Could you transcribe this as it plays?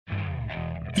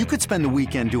You could spend the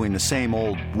weekend doing the same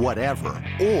old whatever,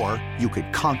 or you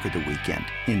could conquer the weekend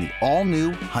in the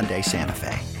all-new Hyundai Santa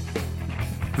Fe.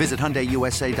 Visit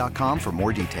HyundaiUSA.com for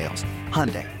more details.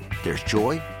 Hyundai, there's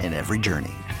joy in every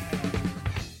journey.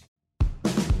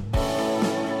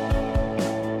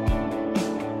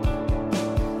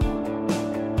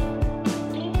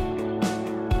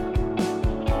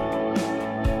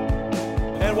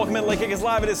 Welcome in. Late Kick is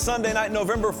live. It is Sunday night,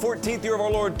 November 14th, year of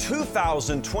our Lord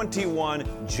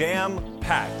 2021,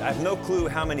 jam-packed. I have no clue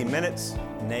how many minutes,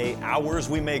 nay, hours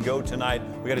we may go tonight.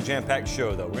 We got a jam-packed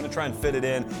show, though. We're going to try and fit it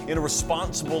in a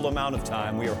responsible amount of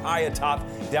time. We are high atop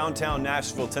downtown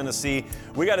Nashville, Tennessee.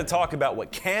 We got to talk about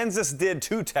what Kansas did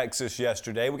to Texas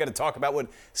yesterday. We got to talk about what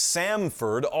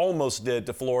Samford almost did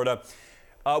to Florida.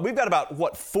 We've got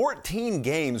about, 14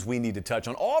 games we need to touch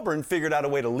on. Auburn figured out a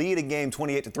way to lead a game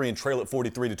 28-3 and trail it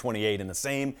 43-28 in the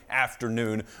same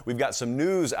afternoon. We've got some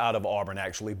news out of Auburn,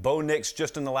 actually. Bo Nix,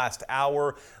 just in the last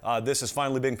hour, this has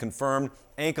finally been confirmed.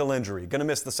 Ankle injury. Going to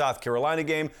miss the South Carolina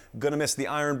game. Going to miss the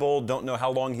Iron Bowl. Don't know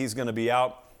how long he's going to be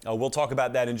out. We'll talk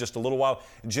about that in just a little while.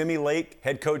 Jimmy Lake,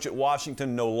 head coach at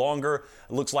Washington, no longer.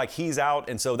 It looks like he's out,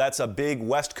 and so that's a big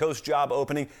West Coast job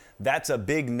opening. That's a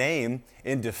big name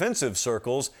in defensive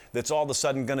circles that's all of a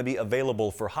sudden going to be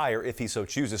available for hire if he so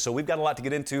chooses. So we've got a lot to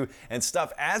get into and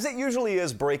stuff, as it usually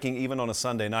is, breaking even on a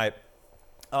Sunday night.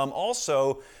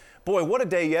 Boy, what a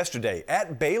day yesterday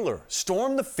at Baylor.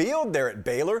 Stormed the field there at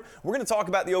Baylor. We're going to talk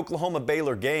about the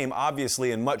Oklahoma-Baylor game, obviously,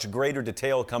 in much greater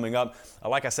detail coming up.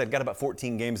 Like I said, got about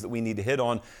 14 games that we need to hit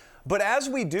on. But as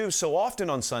we do so often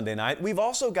on Sunday night, we've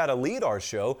also got to lead our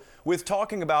show with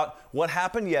talking about what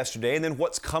happened yesterday and then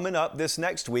what's coming up this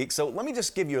next week. So let me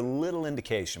just give you a little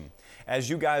indication. As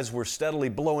you guys were steadily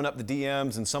blowing up the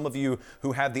DMs, and some of you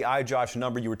who have the iJosh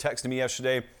number, you were texting me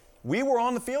yesterday. We were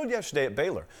on the field yesterday at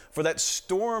Baylor for that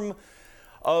storm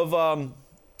of,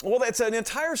 it's an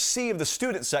entire sea of the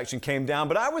student section came down,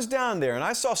 but I was down there and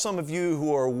I saw some of you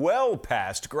who are well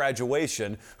past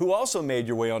graduation who also made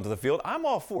your way onto the field. I'm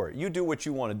all for it. You do what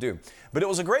you want to do. But it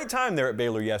was a great time there at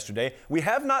Baylor yesterday. We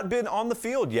have not been on the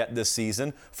field yet this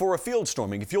season for a field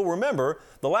storming. If you'll remember,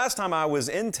 the last time I was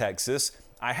in Texas,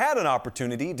 I had an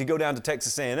opportunity to go down to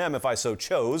Texas A&M if I so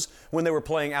chose when they were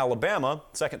playing Alabama,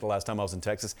 second to last time I was in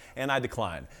Texas, and I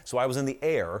declined. So I was in the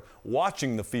air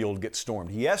watching the field get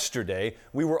stormed. Yesterday,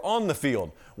 we were on the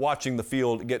field watching the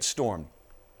field get stormed.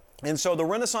 And so the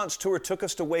Renaissance Tour took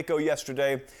us to Waco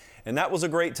yesterday, and that was a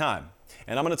great time.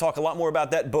 And I'm going to talk a lot more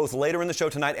about that both later in the show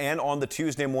tonight and on the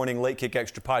Tuesday morning Late Kick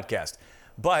Extra podcast.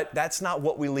 But that's not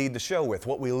what we lead the show with.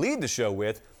 What we lead the show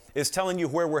with is telling you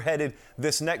where we're headed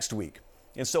this next week.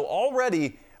 And so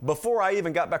already, before I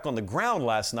even got back on the ground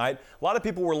last night, a lot of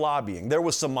people were lobbying. There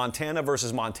was some Montana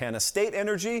versus Montana State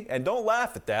energy, and don't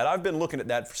laugh at that. I've been looking at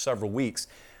that for several weeks.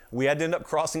 We had to end up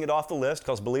crossing it off the list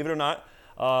because, believe it or not,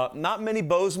 not many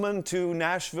Bozeman to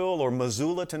Nashville or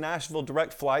Missoula to Nashville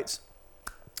direct flights.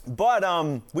 But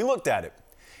we looked at it,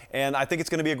 and I think it's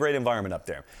going to be a great environment up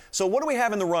there. So what do we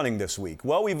have in the running this week?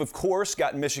 Well, we've, of course,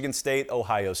 got Michigan State,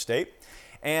 Ohio State.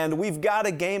 And we've got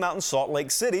a game out in Salt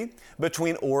Lake City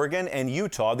between Oregon and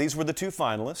Utah. These were the two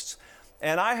finalists.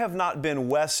 And I have not been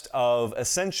west of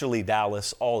essentially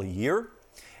Dallas all year.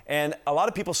 And a lot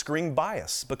of people scream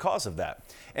bias because of that.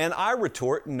 And I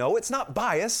retort, no, it's not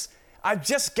bias. I've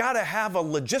just got to have a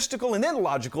logistical and then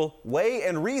logical way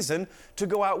and reason to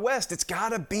go out west. It's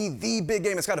got to be the big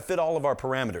game. It's got to fit all of our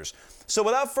parameters. So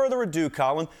without further ado,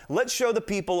 Colin, let's show the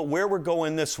people where we're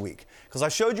going this week. Because I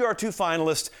showed you our two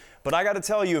finalists, but I got to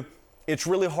tell you, it's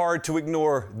really hard to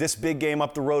ignore this big game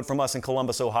up the road from us in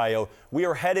Columbus, Ohio. We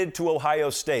are headed to Ohio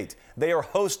State. They are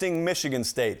hosting Michigan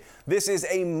State. This is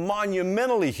a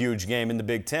monumentally huge game in the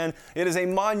Big Ten. It is a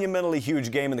monumentally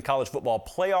huge game in the college football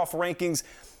playoff rankings.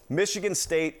 Michigan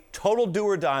State, total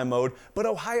do-or-die mode, but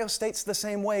Ohio State's the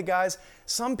same way, guys.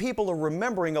 Some people are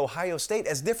remembering Ohio State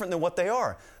as different than what they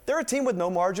are. They're a team with no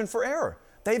margin for error.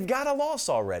 They've got a loss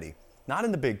already. Not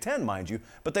in the Big Ten, mind you,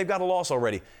 but they've got a loss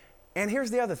already. And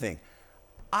here's the other thing.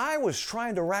 I was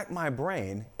trying to rack my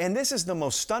brain, and this is the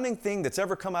most stunning thing that's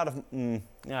ever come out of,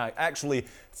 actually,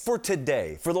 for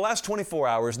today, for the last 24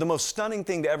 hours, the most stunning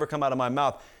thing to ever come out of my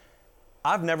mouth.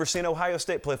 I've never seen Ohio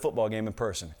State play a football game in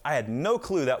person. I had no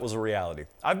clue that was a reality.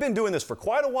 I've been doing this for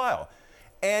quite a while,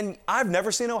 and I've never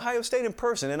seen Ohio State in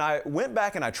person. And I went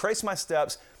back and I traced my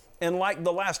steps, and like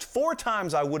the last 4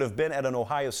 times I would have been at an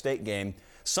Ohio State game,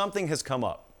 something has come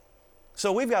up.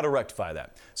 So we've got to rectify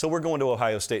that. So we're going to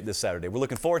Ohio State this Saturday. We're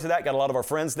looking forward to that. Got a lot of our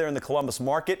friends there in the Columbus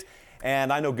market,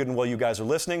 and I know good and well you guys are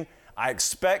listening. I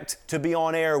expect to be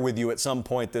on air with you at some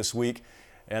point this week.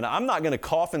 And I'm not going to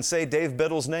cough and say Dave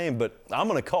Biddle's name, but I'm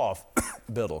going to cough.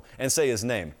 Biddle and say his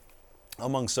name,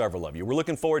 among several of you. We're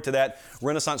looking forward to that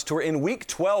Renaissance Tour in week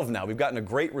 12 now. We've gotten a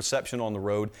great reception on the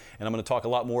road, and I'm going to talk a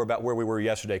lot more about where we were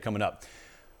yesterday coming up.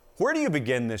 Where do you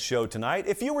begin this show tonight?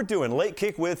 If you were doing late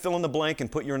kick with fill in the blank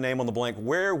and put your name on the blank,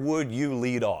 where would you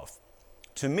lead off?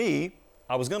 To me,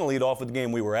 I was going to lead off with the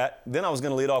game we were at. Then I was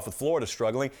going to lead off with Florida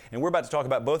struggling, and we're about to talk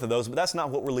about both of those, but that's not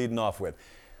what we're leading off with.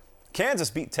 Kansas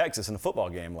beat Texas in a football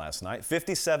game last night.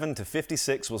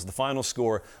 57-56 was the final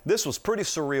score. This was pretty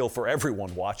surreal for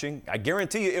everyone watching. I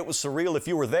guarantee you it was surreal if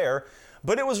you were there,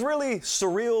 but it was really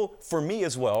surreal for me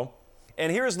as well.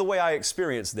 And here's the way I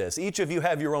experienced this. Each of you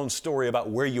have your own story about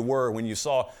where you were when you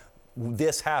saw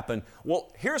this happen.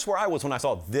 Well, here's where I was when I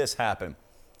saw this happen.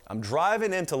 I'm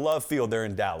driving into Love Field there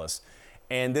in Dallas,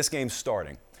 and this game's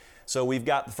starting. So we've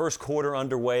got the first quarter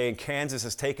underway, and Kansas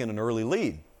has taken an early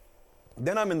lead.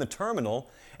 Then I'm in the terminal,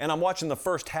 and I'm watching the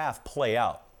first half play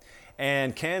out.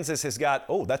 And Kansas has got,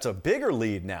 that's a bigger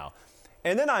lead now.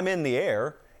 And then I'm in the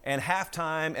air, and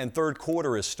halftime and third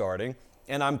quarter is starting.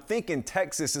 And I'm thinking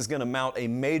Texas is going to mount a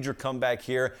major comeback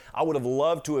here. I would have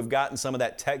loved to have gotten some of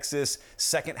that Texas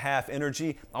second half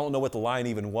energy. I don't know what the line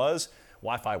even was.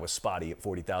 Wi-Fi was spotty at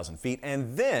 40,000 feet.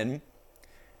 And then,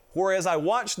 whereas I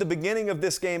watched the beginning of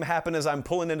this game happen as I'm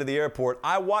pulling into the airport,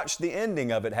 I watched the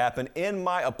ending of it happen in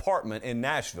my apartment in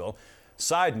Nashville.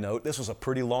 Side note, this was a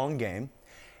pretty long game.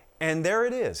 And there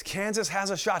it is. Kansas has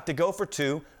a shot to go for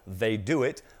two. They do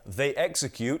it. They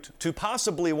execute to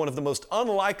possibly one of the most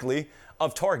unlikely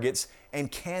of targets,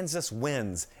 and Kansas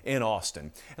wins in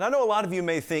Austin. And I know a lot of you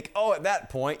may think, at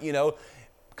that point,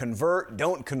 convert,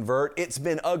 don't convert. It's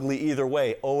been ugly either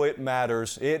way. It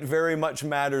matters. It very much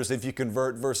matters if you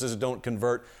convert versus don't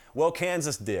convert. Well,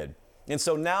 Kansas did. And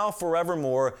so now,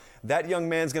 forevermore, that young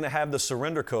man's going to have the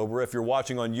surrender cobra, if you're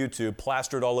watching on YouTube,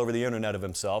 plastered all over the internet of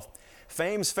himself.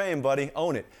 Fame's fame, buddy.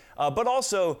 Own it. But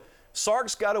also,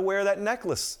 Sark's got to wear that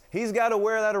necklace. He's got to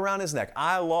wear that around his neck.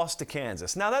 I lost to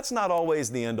Kansas. Now, that's not always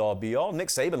the end-all, be-all. Nick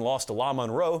Saban lost to La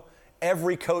Monroe.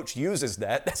 Every coach uses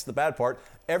that. That's the bad part.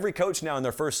 Every coach now in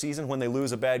their first season, when they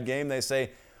lose a bad game, they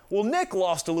say, well, Nick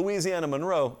lost to Louisiana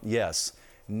Monroe. Yes,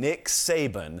 Nick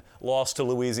Saban lost to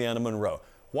Louisiana Monroe.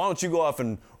 Why don't you go off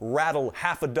and rattle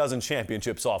half a dozen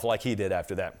championships off like he did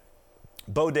after that?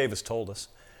 Bo Davis told us.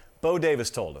 Bo Davis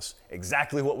told us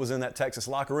exactly what was in that Texas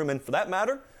locker room. And for that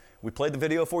matter, we played the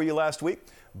video for you last week.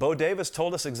 Bo Davis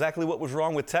told us exactly what was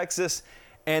wrong with Texas.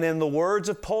 And in the words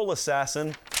of Poll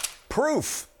Assassin,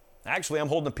 proof. Actually, I'm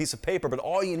holding a piece of paper, but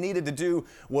all you needed to do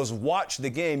was watch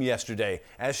the game yesterday.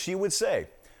 As she would say,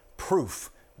 proof.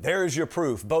 There's your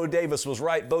proof. Bo Davis was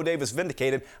right. Bo Davis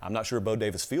vindicated. I'm not sure Bo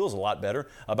Davis feels a lot better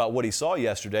about what he saw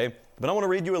yesterday, but I want to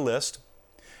read you a list,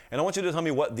 and I want you to tell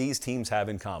me what these teams have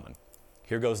in common.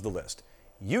 Here goes the list.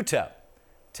 UTEP,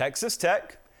 Texas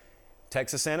Tech,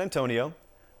 Texas San Antonio,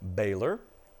 Baylor,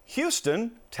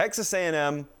 Houston, Texas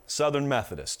A&M, Southern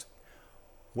Methodist.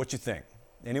 What you think?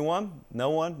 Anyone?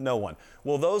 No one? No one.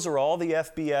 Well, those are all the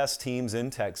FBS teams in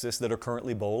Texas that are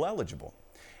currently bowl eligible.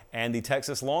 And the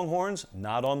Texas Longhorns,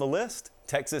 not on the list.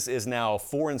 Texas is now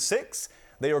 4-6.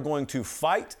 They are going to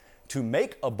fight to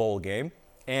make a bowl game.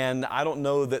 And I don't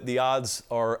know that the odds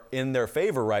are in their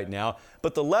favor right now.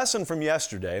 But the lesson from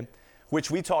yesterday,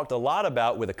 which we talked a lot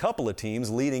about with a couple of teams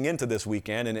leading into this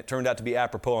weekend, and it turned out to be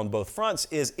apropos on both fronts,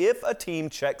 is if a team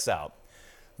checks out,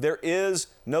 there is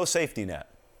no safety net.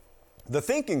 The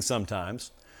thinking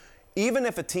sometimes, even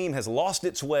if a team has lost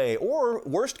its way, or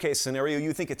worst case scenario,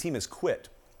 you think a team has quit,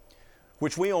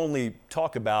 which we only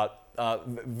talk about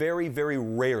very, very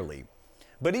rarely.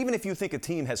 But even if you think a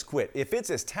team has quit, if it's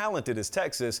as talented as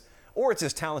Texas or it's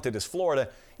as talented as Florida,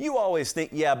 you always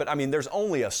think, there's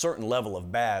only a certain level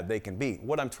of bad they can beat.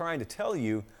 What I'm trying to tell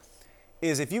you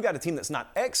is if you got a team that's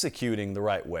not executing the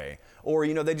right way, or,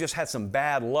 they just had some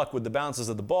bad luck with the bounces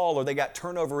of the ball, or they got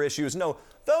turnover issues, no,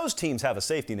 those teams have a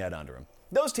safety net under them.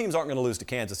 Those teams aren't going to lose to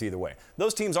Kansas either way.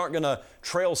 Those teams aren't going to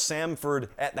trail Samford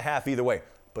at the half either way.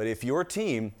 But if your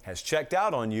team has checked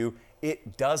out on you,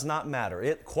 it does not matter.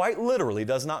 It quite literally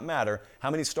does not matter how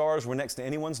many stars were next to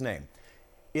anyone's name.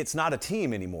 It's not a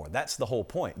team anymore. That's the whole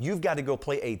point. You've got to go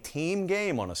play a team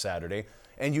game on a Saturday,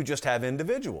 and you just have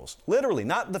individuals. Literally,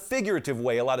 not the figurative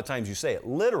way a lot of times you say it.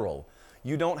 Literal.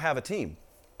 You don't have a team.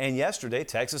 And yesterday,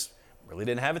 Texas really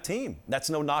didn't have a team. That's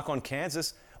no knock on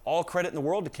Kansas. All credit in the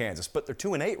world to Kansas, but they're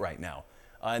 2-8 right now.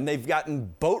 And they've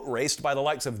gotten boat raced by the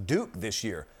likes of Duke this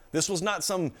year. This was not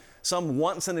some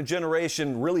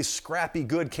once-in-a-generation, really scrappy,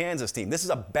 good Kansas team. This is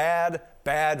a bad,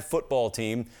 bad football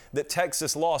team that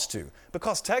Texas lost to,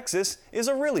 because Texas is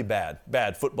a really bad,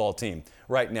 bad football team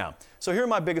right now. So here are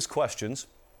my biggest questions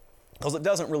because it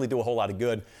doesn't really do a whole lot of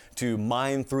good to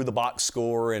mine through the box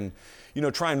score and,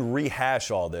 try and rehash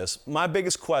all this. My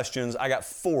biggest questions, I got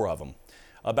 4 of them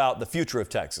about the future of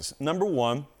Texas. Number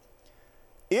 1,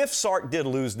 if Sark did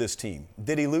lose this team,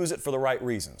 did he lose it for the right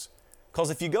reasons? Because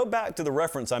if you go back to the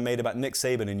reference I made about Nick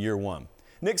Saban in year 1,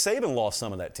 Nick Saban lost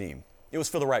some of that team. It was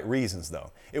for the right reasons,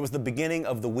 though. It was the beginning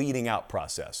of the weeding out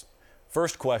process.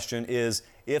 First question is,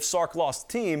 if Sark lost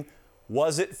the team,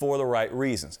 was it for the right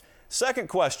reasons? Second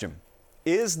question,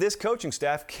 is this coaching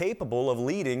staff capable of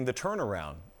leading the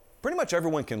turnaround? Pretty much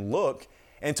everyone can look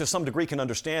and to some degree can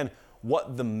understand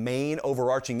what the main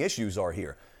overarching issues are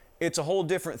here. It's a whole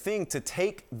different thing to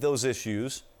take those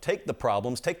issues, take the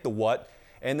problems, take the what,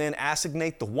 and then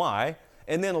assignate the why,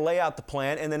 and then lay out the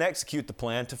plan and then execute the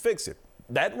plan to fix it.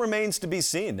 That remains to be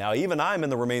seen. Now, even I'm in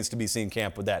the remains to be seen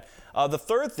camp with that. The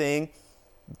third thing,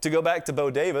 to go back to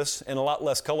Bo Davis in a lot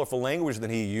less colorful language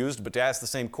than he used, but to ask the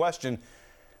same question,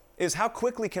 is how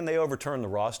quickly can they overturn the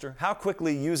roster? How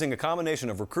quickly, using a combination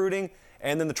of recruiting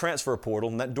and then the transfer portal,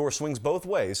 and that door swings both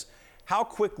ways, how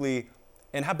quickly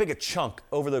and how big a chunk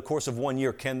over the course of 1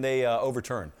 year can they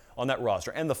overturn on that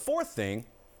roster? And the fourth thing,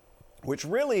 which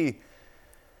really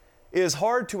is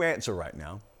hard to answer right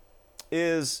now,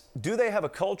 is do they have a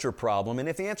culture problem? And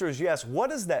if the answer is yes, what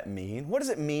does that mean? What does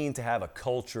it mean to have a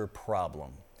culture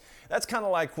problem? That's kind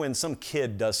of like when some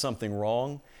kid does something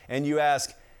wrong and you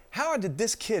ask, how did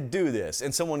this kid do this?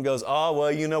 And someone goes, oh,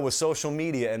 well, with social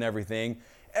media and everything.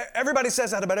 Everybody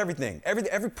says that about everything.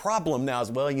 Every problem now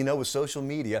is, with social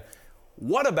media.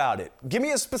 What about it? Give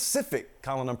me a specific.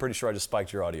 Colin, I'm pretty sure I just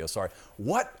spiked your audio. Sorry.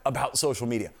 What about social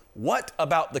media? What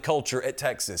about the culture at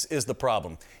Texas is the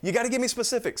problem? You got to give me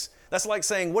specifics. That's like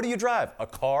saying, what do you drive? A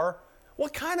car?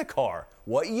 What kind of car?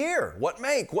 What year? What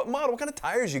make? What model? What kind of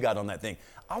tires you got on that thing?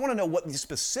 I want to know what the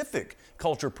specific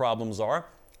culture problems are.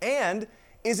 And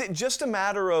is it just a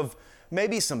matter of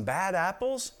maybe some bad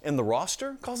apples in the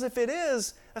roster? Because if it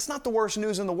is, that's not the worst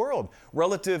news in the world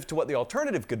relative to what the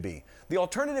alternative could be. The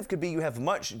alternative could be you have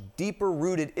much deeper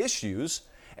rooted issues,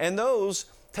 and those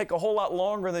take a whole lot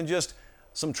longer than just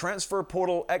some transfer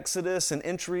portal exodus and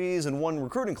entries and one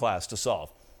recruiting class to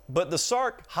solve. But the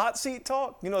Sark hot seat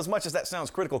talk, as much as that sounds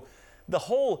critical, the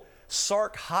whole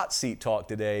Sark hot seat talk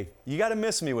today, you got to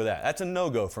miss me with that. That's a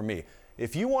no-go for me.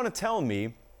 If you want to tell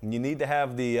me, and you need to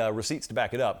have the receipts to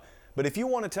back it up, but if you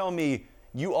want to tell me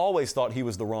you always thought he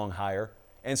was the wrong hire,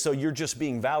 and so you're just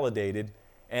being validated,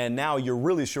 and now you're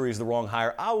really sure he's the wrong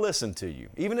hire, I'll listen to you.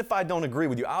 Even if I don't agree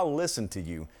with you, I'll listen to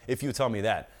you if you tell me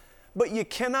that. But you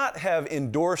cannot have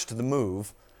endorsed the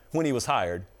move when he was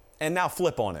hired and now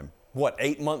flip on him,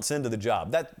 8 months into the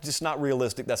job? That's just not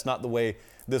realistic. That's not the way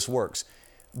this works.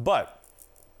 But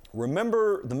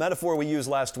remember the metaphor we used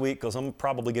last week, because I'm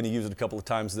probably going to use it a couple of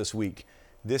times this week.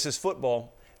 This is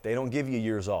football. They don't give you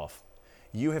years off.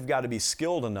 You have got to be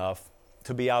skilled enough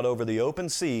to be out over the open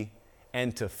sea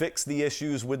and to fix the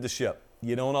issues with the ship.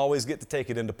 You don't always get to take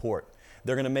it into port.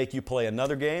 They're going to make you play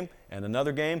another game and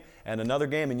another game and another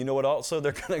game. And you know what also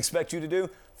they're going to expect you to do?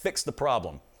 Fix the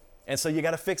problem. And so you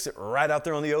got to fix it right out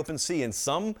there on the open sea. And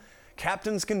some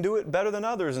captains can do it better than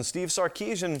others. And Steve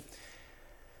Sarkisian,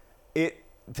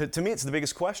 to me, it's the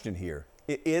biggest question here.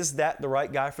 Is that the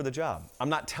right guy for the job? I'm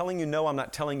not telling you no. I'm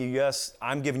not telling you yes.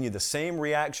 I'm giving you the same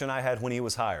reaction I had when he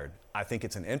was hired. I think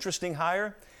it's an interesting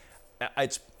hire.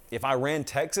 If I ran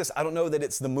Texas, I don't know that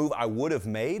it's the move I would have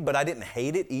made, but I didn't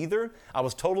hate it either. I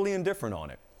was totally indifferent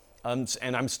on it.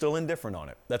 And I'm still indifferent on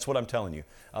it. That's what I'm telling you.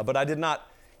 But I did not,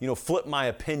 flip my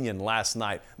opinion last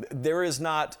night. There is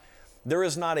not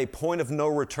a point of no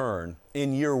return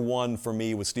in year 1 for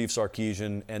me with Steve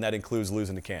Sarkisian, and that includes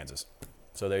losing to Kansas.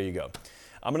 So there you go.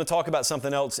 I'm going to talk about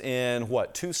something else in,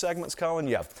 2 segments, Colin?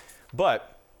 Yeah.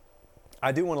 But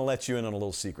I do want to let you in on a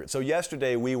little secret. So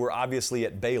yesterday we were obviously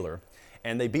at Baylor,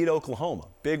 and they beat Oklahoma.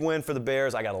 Big win for the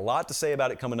Bears. I got a lot to say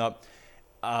about it coming up.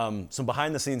 Some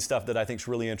behind-the-scenes stuff that I think is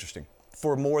really interesting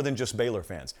for more than just Baylor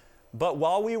fans. But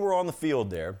while we were on the field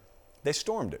there, they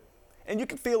stormed it. And you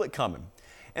could feel it coming.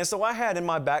 And so I had in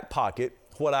my back pocket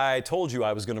what I told you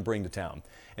I was going to bring to town.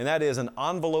 And that is an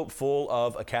envelope full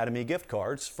of Academy gift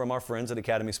cards from our friends at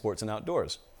Academy Sports and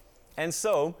Outdoors. And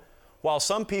so, while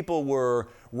some people were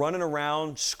running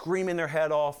around screaming their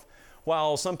head off,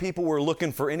 while some people were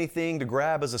looking for anything to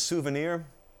grab as a souvenir,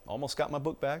 almost got my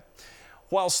book back,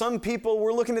 while some people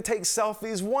were looking to take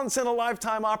selfies,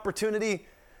 once-in-a-lifetime opportunity,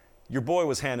 your boy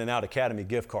was handing out Academy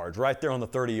gift cards right there on the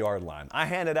 30-yard line. I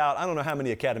handed out, I don't know how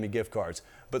many Academy gift cards,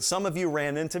 but some of you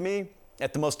ran into me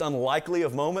at the most unlikely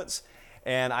of moments,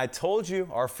 and I told you,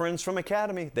 our friends from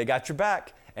Academy, they got your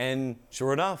back, and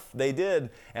sure enough, they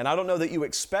did. And I don't know that you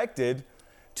expected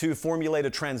to formulate a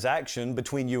transaction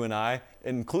between you and I,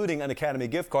 including an Academy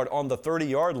gift card on the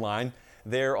 30-yard line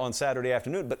there on Saturday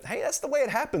afternoon. But hey, that's the way it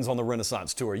happens on the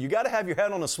Renaissance Tour. You got to have your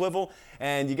head on a swivel,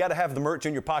 and you got to have the merch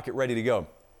in your pocket ready to go.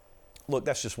 Look,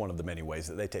 that's just one of the many ways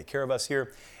that they take care of us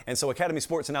here. And so Academy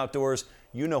Sports and Outdoors,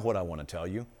 you know what I want to tell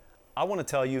you. I want to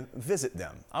tell you, visit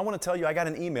them. I want to tell you, I got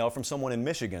an email from someone in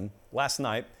Michigan last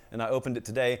night, and I opened it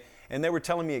today, and they were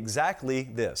telling me exactly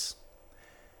this.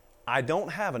 I don't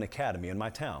have an academy in my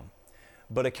town,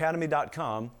 but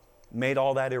academy.com made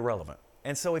all that irrelevant.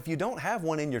 And so if you don't have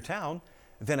one in your town,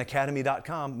 then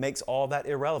academy.com makes all that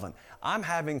irrelevant. I'm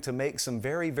having to make some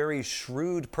very, very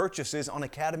shrewd purchases on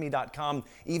academy.com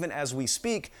even as we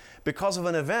speak because of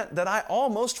an event that I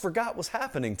almost forgot was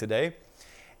happening today.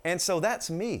 And so that's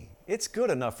me. It's good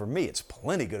enough for me. It's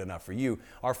plenty good enough for you.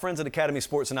 Our friends at Academy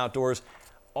Sports and Outdoors,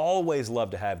 always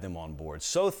love to have them on board.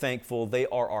 So thankful. They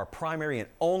are our primary and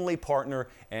only partner,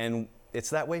 and it's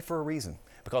that way for a reason.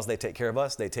 Because they take care of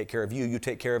us, they take care of you, you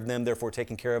take care of them, therefore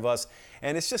taking care of us.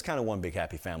 And it's just kind of one big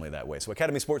happy family that way. So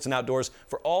Academy Sports and Outdoors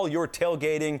for all your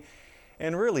tailgating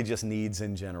and really just needs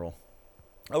in general.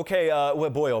 Okay,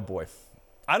 well, boy, oh boy.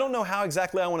 I don't know how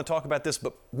exactly I want to talk about this,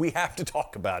 but we have to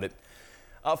talk about it.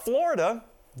 Florida,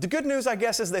 the good news, I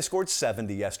guess, is they scored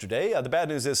 70 yesterday. The bad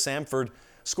news is Samford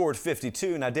scored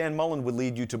 52. Now, Dan Mullen would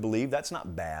lead you to believe that's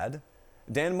not bad.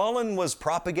 Dan Mullen was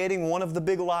propagating one of the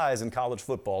big lies in college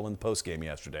football in the postgame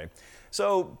yesterday.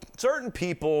 So certain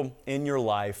people in your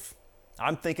life,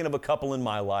 I'm thinking of a couple in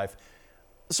my life,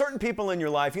 certain people in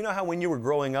your life, you know how when you were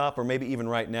growing up or maybe even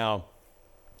right now,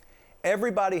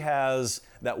 everybody has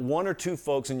that one or two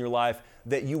folks in your life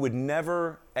that you would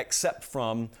never accept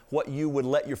from what you would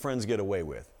let your friends get away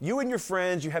with. You and your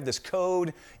friends, you have this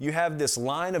code, you have this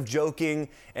line of joking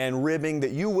and ribbing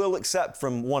that you will accept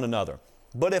from one another.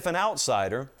 But if an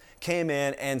outsider came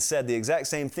in and said the exact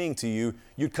same thing to you,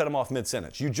 you'd cut them off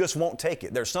mid-sentence. You just won't take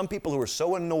it. There's some people who are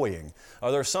so annoying,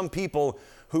 or there's some people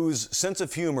whose sense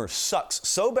of humor sucks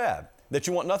so bad that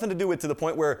you want nothing to do with, to the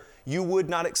point where you would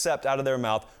not accept out of their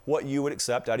mouth what you would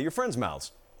accept out of your friends'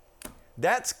 mouths.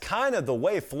 That's kind of the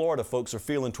way Florida folks are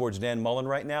feeling towards Dan Mullen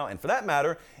right now. And for that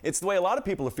matter, it's the way a lot of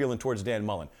people are feeling towards Dan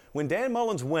Mullen. When Dan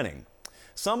Mullen's winning,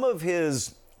 some of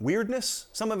his weirdness,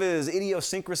 some of his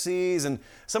idiosyncrasies, and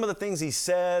some of the things he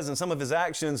says and some of his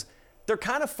actions, they're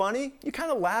kind of funny. You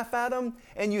kind of laugh at them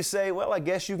and you say, well, I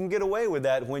guess you can get away with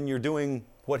that when you're doing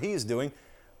what he's doing.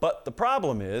 But the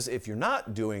problem is, if you're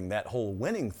not doing that whole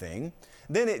winning thing,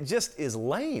 then it just is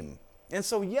lame. And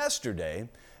so yesterday,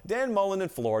 Dan Mullen in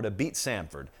Florida beat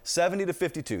Samford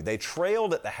 70-52. They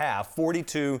trailed at the half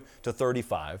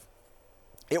 42-35.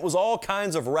 It was all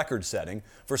kinds of record setting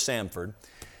for Samford.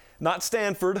 Not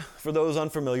Stanford, for those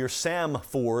unfamiliar,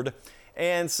 Samford.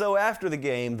 And so after the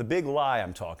game, the big lie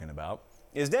I'm talking about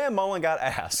is Dan Mullen got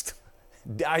asked,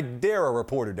 I dare a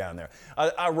reporter down there,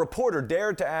 a reporter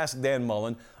dared to ask Dan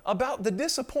Mullen about the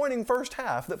disappointing first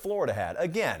half that Florida had,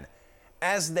 again,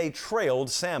 as they trailed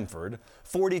Samford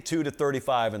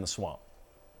 42-35 in the Swamp.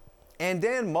 And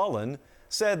Dan Mullen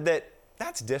said that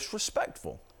that's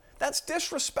disrespectful. That's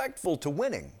disrespectful to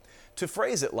winning, to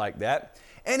phrase it like that.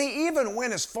 And he even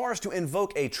went as far as to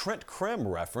invoke a Trent Crimm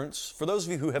reference. For those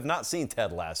of you who have not seen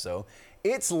Ted Lasso,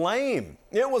 it's lame.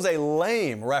 It was a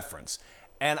lame reference.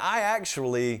 And I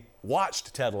actually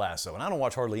watched Ted Lasso. And I don't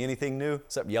watch hardly anything new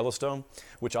except Yellowstone,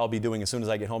 which I'll be doing as soon as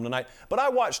I get home tonight. But I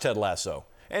watched Ted Lasso.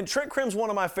 And Trent Crimm's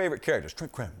one of my favorite characters.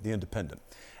 Trent Crimm, the Independent.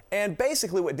 And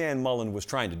basically what Dan Mullen was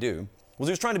trying to do was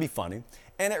he was trying to be funny.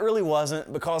 And it really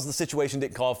wasn't, because the situation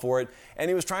didn't call for it. And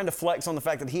he was trying to flex on the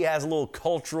fact that he has a little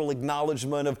cultural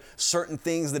acknowledgement of certain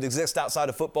things that exist outside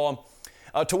of football,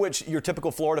 to which your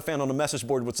typical Florida fan on a message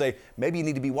board would say, maybe you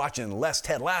need to be watching less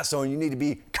Ted Lasso and you need to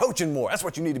be coaching more. That's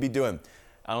what you need to be doing.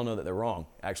 I don't know that they're wrong,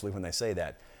 actually, when they say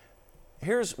that.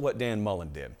 Here's what Dan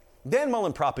Mullen did. Dan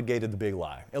Mullen propagated the big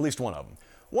lie, at least one of them.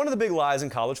 One of the big lies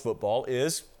in college football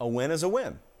is a win is a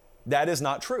win. That is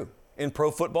not true. In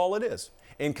pro football, it is.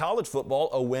 In college football,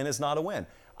 a win is not a win.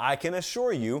 I can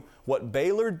assure you what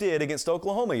Baylor did against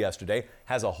Oklahoma yesterday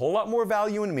has a whole lot more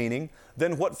value and meaning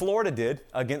than what Florida did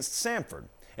against Samford.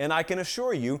 And I can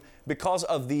assure you, because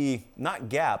of the, not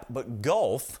gap, but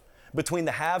gulf between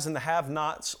the haves and the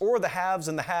have-nots, or the haves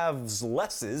and the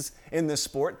haves-lesses in this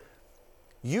sport,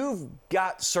 you've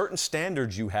got certain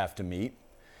standards you have to meet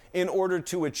in order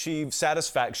to achieve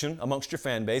satisfaction amongst your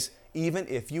fan base, even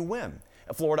if you win.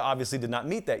 Florida obviously did not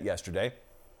meet that yesterday.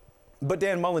 But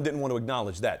Dan Mullen didn't want to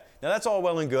acknowledge that. Now, that's all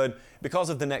well and good because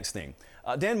of the next thing.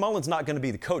 Dan Mullen's not going to be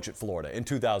the coach at Florida in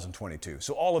 2022,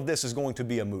 so all of this is going to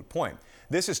be a moot point.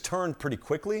 This has turned pretty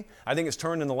quickly. I think it's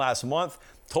turned in the last month.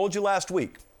 Told you last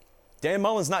week, Dan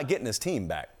Mullen's not getting his team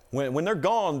back. When they're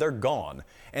gone, they're gone.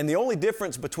 And the only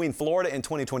difference between Florida in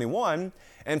 2021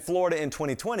 and Florida in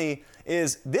 2020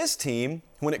 is this team,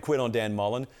 when it quit on Dan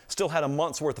Mullen, still had a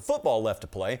month's worth of football left to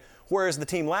play, whereas the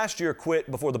team last year quit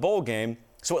before the bowl game,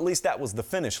 so at least that was the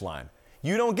finish line.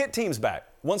 You don't get teams back.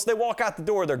 Once they walk out the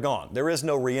door, they're gone. There is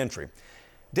no re-entry.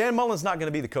 Dan Mullen's not going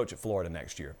to be the coach at Florida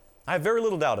next year. I have very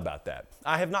little doubt about that.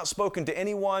 I have not spoken to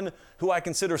anyone who I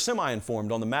consider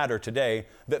semi-informed on the matter today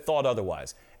that thought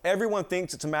otherwise. Everyone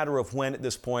thinks it's a matter of when at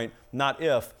this point, not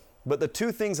if. But the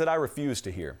two things that I refuse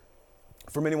to hear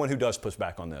from anyone who does push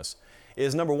back on this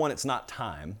is, number one, it's not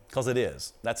time, because it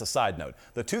is. That's a side note.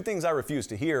 The two things I refuse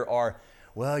to hear are,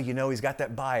 well, you know, he's got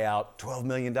that buyout, $12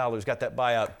 million, got that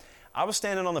buyout. I was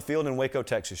standing on the field in Waco,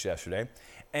 Texas yesterday,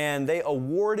 and they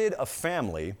awarded a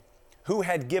family who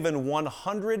had given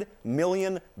 $100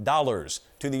 million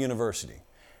to the university.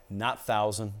 Not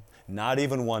 1,000, not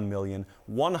even 1 million,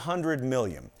 100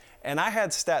 million. And I had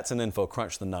Stats and Info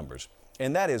crunch the numbers.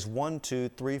 And that is 1, 2,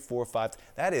 3, 4, 5.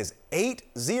 That is 8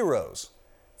 zeros.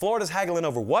 Florida's haggling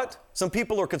over what? Some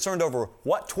people are concerned over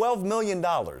what? $12 million.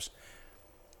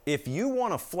 If you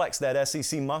want to flex that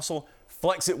SEC muscle,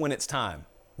 flex it when it's time.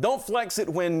 Don't flex it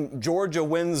when Georgia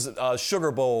wins a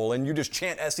Sugar Bowl and you just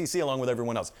chant SEC along with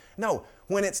everyone else. No,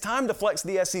 when it's time to flex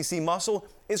the SEC muscle,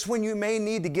 it's when you may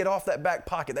need to get off that back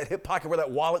pocket, that hip pocket where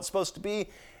that wallet's supposed to be,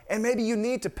 and maybe you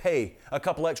need to pay a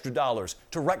couple extra dollars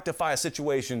to rectify a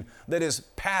situation that is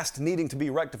past needing to be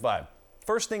rectified.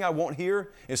 First thing I won't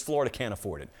hear is Florida can't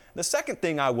afford it. The second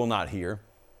thing I will not hear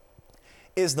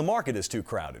is the market is too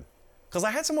crowded. Because I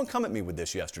had someone come at me with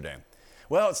this yesterday.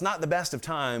 Well, it's not the best of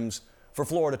times for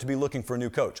Florida to be looking for a new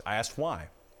coach. I asked why.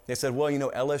 They said, well, you know,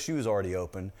 LSU is already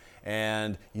open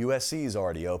and USC is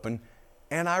already open.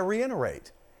 And I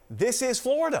reiterate, this is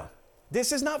Florida.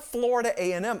 This is not Florida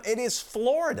A&M. It is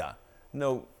Florida.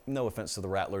 No offense to the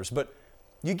Rattlers, but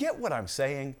you get what I'm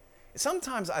saying?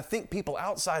 Sometimes I think people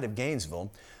outside of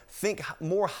Gainesville think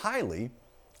more highly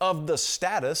of the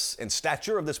status and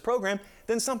stature of this program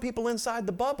than some people inside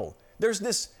the bubble. There's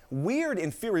this weird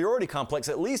inferiority complex,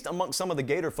 at least amongst some of the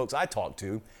Gator folks I talk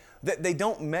to, that they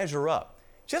don't measure up.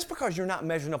 Just because you're not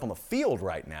measuring up on the field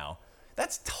right now,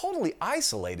 that's totally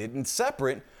isolated and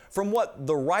separate from what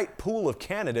the right pool of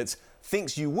candidates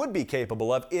thinks you would be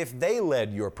capable of if they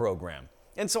led your program.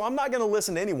 And so I'm not going to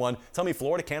listen to anyone tell me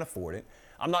Florida can't afford it.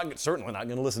 I'm certainly not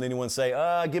going to listen to anyone say,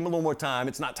 give them a little more time,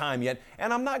 it's not time yet.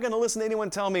 And I'm not going to listen to anyone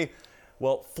tell me,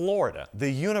 well, Florida, the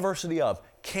University of,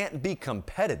 can't be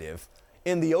competitive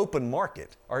in the open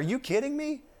market. Are you kidding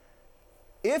me?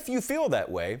 If you feel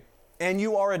that way and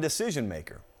you are a decision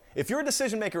maker, if you're a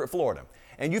decision maker at Florida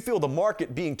and you feel the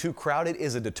market being too crowded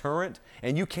is a deterrent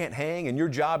and you can't hang and your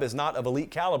job is not of elite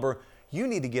caliber, you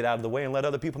need to get out of the way and let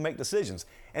other people make decisions.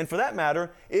 And for that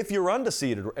matter, if you're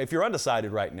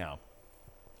undecided right now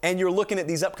and you're looking at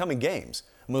these upcoming games,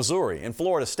 Missouri and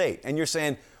Florida State, and you're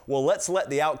saying, well, let's let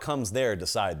the outcomes there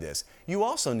decide this, you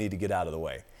also need to get out of the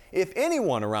way. If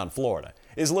anyone around Florida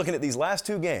is looking at these last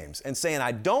two games and saying,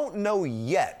 I don't know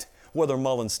yet whether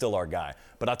Mullen's still our guy,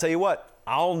 but I'll tell you what,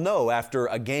 I'll know after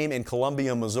a game in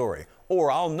Columbia, Missouri,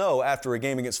 or I'll know after a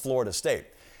game against Florida State.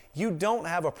 You don't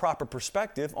have a proper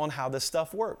perspective on how this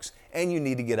stuff works, and you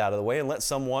need to get out of the way and let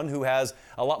someone who has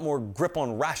a lot more grip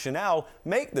on rationale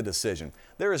make the decision.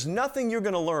 There is nothing you're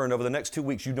going to learn over the next 2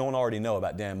 weeks you don't already know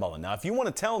about Dan Mullen. Now, if you want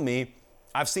to tell me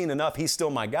I've seen enough, he's still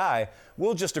my guy,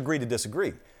 we'll just agree to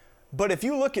disagree. But if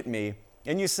you look at me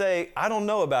and you say, I don't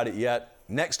know about it yet,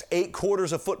 next 8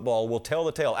 quarters of football will tell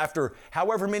the tale. After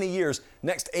however many years,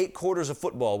 next 8 quarters of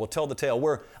football will tell the tale,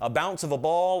 where a bounce of a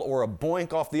ball or a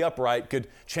boink off the upright could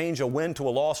change a win to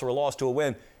a loss or a loss to a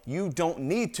win. You don't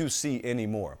need to see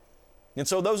anymore. And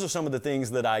so those are some of the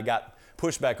things that I got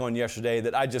pushback on yesterday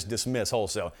that I just dismiss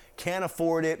wholesale. Can't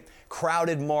afford it,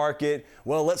 crowded market,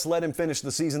 well, let's let him finish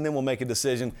the season, then we'll make a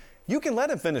decision. You can let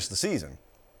him finish the season,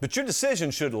 but your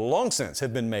decision should long since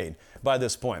have been made by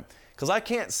this point, because I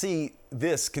can't see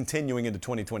this continuing into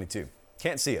 2022.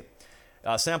 Can't see it.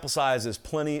 Sample size is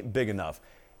plenty big enough.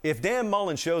 If Dan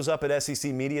Mullen shows up at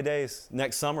SEC Media Days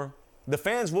next summer, the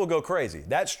fans will go crazy.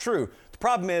 That's true. The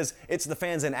problem is it's the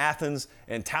fans in Athens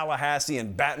and Tallahassee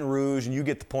and Baton Rouge, and you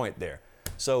get the point there.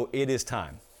 So it is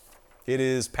time. It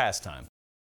is past time.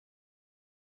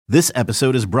 This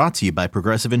episode is brought to you by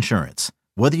Progressive Insurance.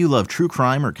 Whether you love true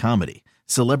crime or comedy,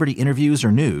 celebrity interviews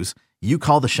or news, you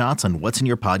call the shots on what's in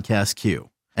your podcast queue.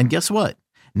 And guess what?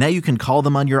 Now you can call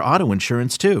them on your auto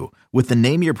insurance too with the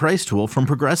Name Your Price tool from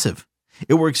Progressive.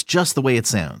 It works just the way it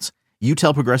sounds. You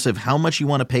tell Progressive how much you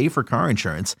want to pay for car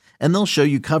insurance, and they'll show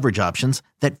you coverage options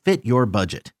that fit your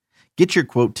budget. Get your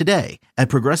quote today at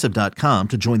Progressive.com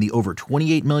to join the over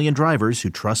 28 million drivers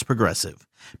who trust Progressive.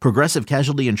 Progressive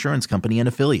Casualty Insurance Company and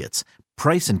Affiliates.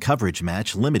 Price and coverage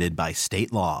match limited by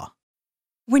state law.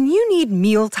 When you need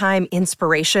mealtime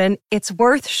inspiration, it's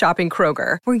worth shopping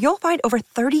Kroger, where you'll find over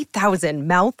 30,000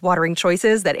 mouth-watering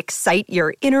choices that excite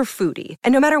your inner foodie.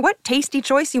 And no matter what tasty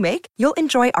choice you make, you'll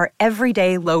enjoy our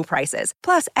everyday low prices,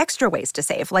 plus extra ways to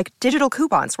save, like digital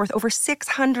coupons worth over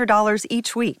 $600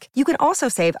 each week. You can also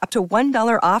save up to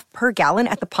 $1 off per gallon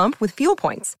at the pump with fuel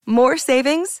points. More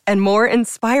savings and more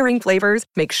inspiring flavors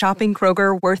make shopping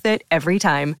Kroger worth it every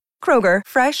time. Kroger,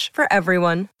 fresh for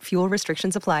everyone. Fuel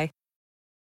restrictions apply.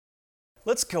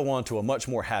 Let's go on to a much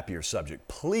more happier subject.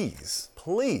 Please,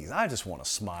 I just want to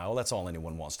smile. That's all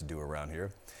anyone wants to do around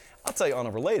here. I'll tell you on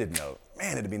a related note,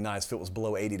 man, it'd be nice if it was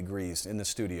below 80 degrees in the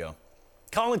studio.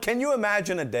 Colin, can you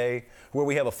imagine a day where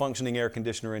we have a functioning air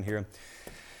conditioner in here?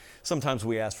 Sometimes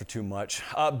we ask for too much.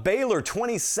 Baylor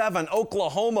 27,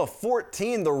 Oklahoma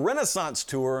 14. The Renaissance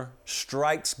Tour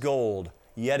strikes gold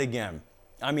yet again.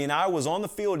 I mean, I was on the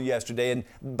field yesterday, and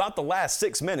about the last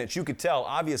 6 minutes, you could tell,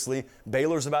 obviously,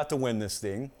 Baylor's about to win this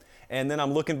thing. And then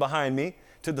I'm looking behind me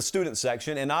to the student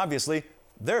section, and obviously,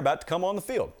 they're about to come on the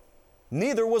field.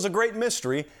 Neither was a great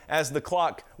mystery as the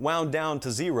clock wound down to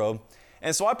 0.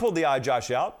 And so I pulled the iJosh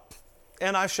out,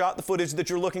 and I shot the footage that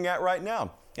you're looking at right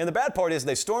now. And the bad part is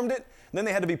they stormed it, then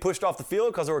they had to be pushed off the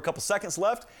field because there were a couple seconds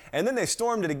left, and then they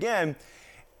stormed it again,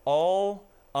 all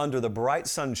under the bright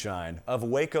sunshine of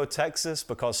Waco, Texas,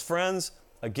 because friends,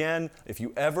 again, if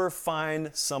you ever find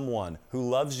someone who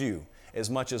loves you as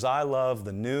much as I love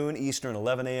the noon Eastern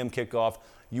 11 a.m. kickoff,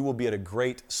 you will be at a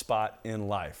great spot in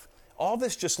life. All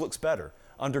this just looks better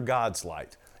under God's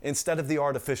light instead of the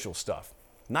artificial stuff.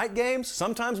 Night games,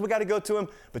 sometimes we got to go to them,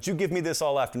 but you give me this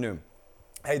all afternoon.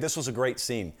 Hey, this was a great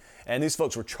scene. And these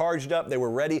folks were charged up. They were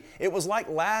ready. It was like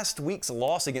last week's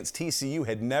loss against TCU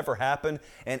had never happened.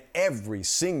 And every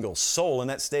single soul in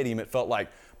that stadium, it felt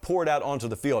like, poured out onto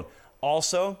the field.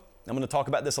 Also, I'm going to talk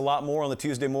about this a lot more on the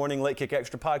Tuesday morning Late Kick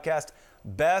Extra podcast.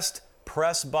 Best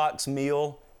press box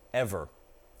meal ever.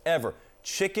 Ever.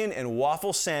 Chicken and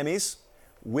waffle Sammys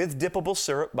with dippable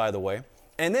syrup, by the way.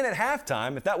 And then at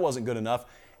halftime, if that wasn't good enough,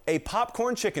 a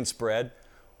popcorn chicken spread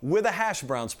with a hash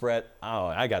brown spread. Oh,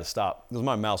 I got to stop. It was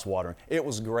my mouth's watering. It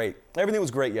was great. Everything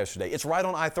was great yesterday. It's right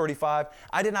on I-35.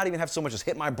 I did not even have so much as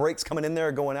hit my brakes coming in there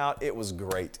or going out. It was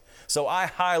great. So I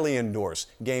highly endorse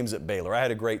games at Baylor. I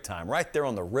had a great time right there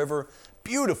on the river.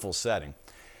 Beautiful setting.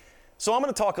 So I'm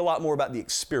going to talk a lot more about the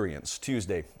experience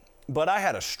Tuesday. But I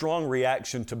had a strong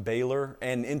reaction to Baylor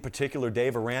and in particular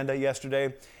Dave Aranda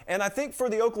yesterday. And I think for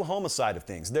the Oklahoma side of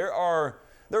things, there are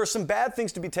some bad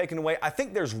things to be taken away. I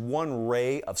think there's one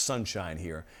ray of sunshine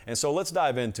here. And so let's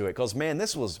dive into it because, man,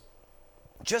 this was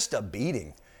just a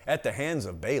beating at the hands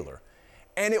of Baylor.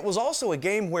 And it was also a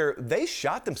game where they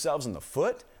shot themselves in the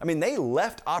foot. I mean, they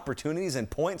left opportunities and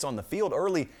points on the field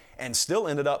early and still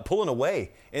ended up pulling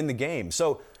away in the game.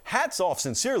 So hats off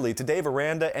sincerely to Dave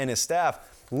Aranda and his staff.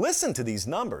 Listen to these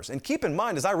numbers. And keep in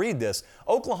mind, as I read this,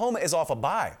 Oklahoma is off a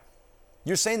bye.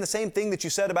 You're saying the same thing that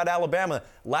you said about Alabama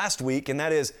last week, and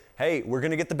that is, hey, we're going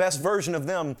to get the best version of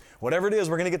them. Whatever it is,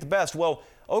 we're going to get the best. Well,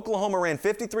 Oklahoma ran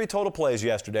 53 total plays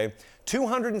yesterday,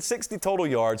 260 total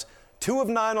yards, 2 of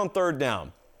 9 on third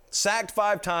down, sacked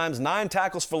 5 times, 9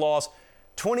 tackles for loss,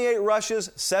 28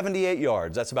 rushes, 78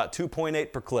 yards. That's about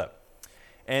 2.8 per clip.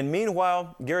 And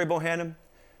meanwhile, Gary Bohannon,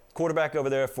 quarterback over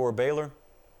there for Baylor,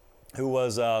 who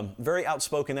was very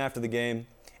outspoken after the game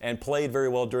and played very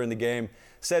well during the game,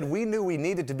 said we knew we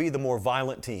needed to be the more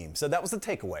violent team. So that was the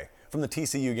takeaway from the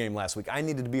TCU game last week. I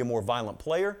needed to be a more violent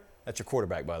player. That's your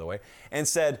quarterback, by the way. And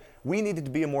said we needed to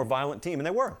be a more violent team. And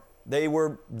they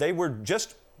were. They were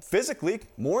just physically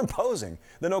more imposing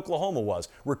than Oklahoma was.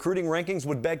 Recruiting rankings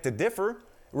would beg to differ.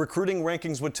 Recruiting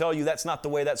rankings would tell you that's not the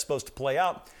way that's supposed to play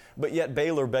out. But yet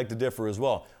Baylor begged to differ as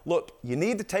well. Look, you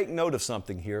need to take note of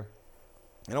something here.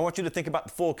 And I want you to think about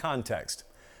the full context.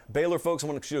 Baylor folks, I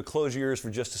want you to close your ears for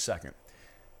just a second.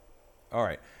 All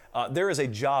right. There is a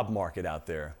job market out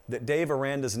there that Dave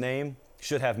Aranda's name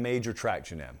should have major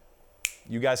traction in.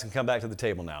 You guys can come back to the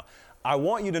table now. I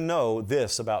want you to know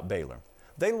this about Baylor.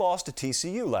 They lost to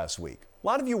TCU last week. A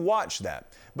lot of you watched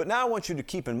that. But now I want you to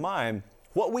keep in mind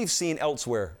what we've seen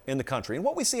elsewhere in the country and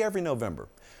what we see every November.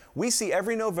 We see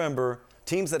every November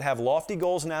teams that have lofty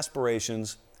goals and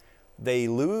aspirations, they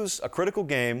lose a critical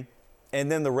game,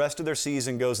 and then the rest of their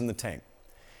season goes in the tank.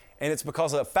 And it's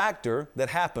because of a factor that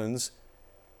happens.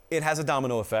 It has a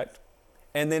domino effect,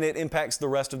 and then it impacts the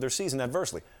rest of their season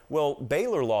adversely. Well,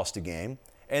 Baylor lost a game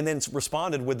and then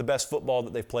responded with the best football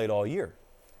that they've played all year.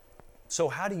 So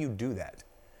how do you do that?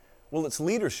 Well, it's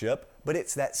leadership, but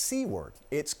it's that C word.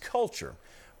 It's culture.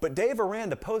 But Dave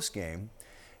Aranda postgame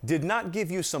did not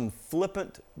give you some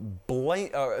flippant,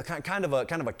 kind of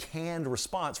a canned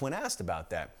response when asked about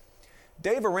that.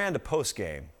 Dave Aranda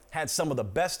postgame had some of the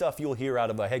best stuff you'll hear out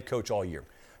of a head coach all year.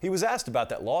 He was asked about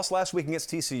that loss last week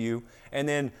against TCU and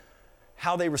then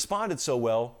how they responded so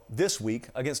well this week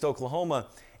against Oklahoma.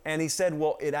 And he said,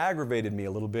 well, it aggravated me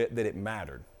a little bit that it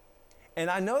mattered. And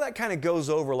I know that kind of goes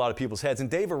over a lot of people's heads. And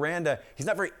Dave Aranda, he's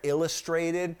not very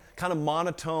illustrated, kind of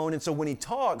monotone. And so when he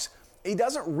talks, he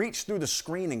doesn't reach through the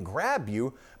screen and grab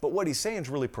you, but what he's saying is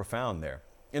really profound there.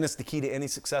 And it's the key to any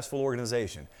successful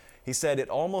organization. He said, it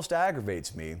almost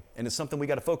aggravates me, and it's something we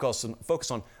got to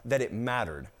focus on, that it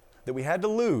mattered, that we had to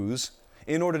lose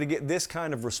in order to get this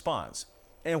kind of response.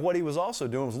 And what he was also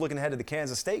doing was looking ahead to the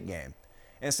Kansas State game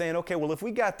and saying, okay, well, if we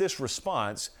got this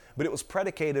response, but it was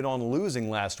predicated on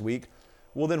losing last week,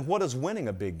 well, then what does winning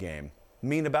a big game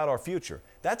mean about our future?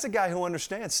 That's a guy who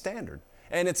understands standard.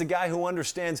 And it's a guy who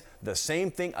understands the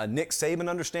same thing a Nick Saban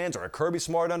understands or a Kirby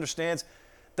Smart understands.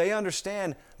 They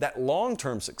understand that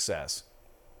long-term success,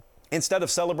 instead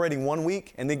of celebrating one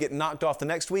week and then getting knocked off the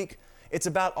next week, it's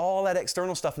about all that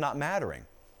external stuff not mattering.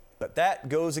 But that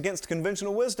goes against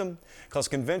conventional wisdom, because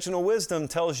conventional wisdom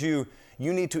tells you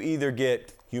you need to either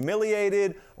get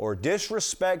humiliated or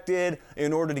disrespected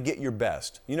in order to get your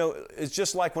best. You know, it's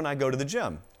just like when I go to the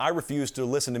gym. I refuse to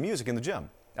listen to music in the gym.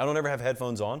 I don't ever have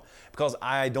headphones on because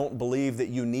I don't believe that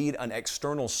you need an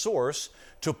external source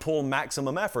to pull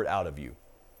maximum effort out of you.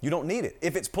 You don't need it.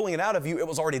 If it's pulling it out of you, it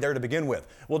was already there to begin with.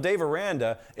 Well, Dave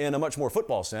Aranda, in a much more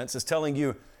football sense, is telling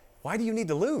you, why do you need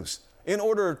to lose in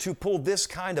order to pull this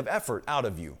kind of effort out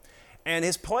of you? And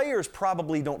his players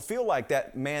probably don't feel like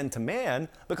that man to man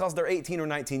because they're 18 or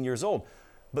 19 years old.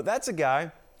 But that's a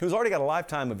guy who's already got a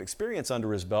lifetime of experience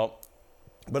under his belt.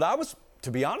 But I was,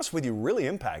 to be honest with you, really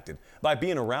impacted by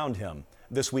being around him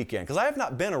this weekend, because I have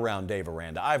not been around Dave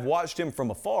Aranda. I've watched him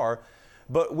from afar,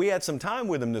 but we had some time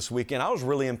with him this weekend. I was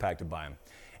really impacted by him.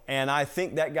 And I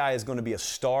think that guy is going to be a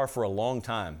star for a long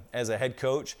time as a head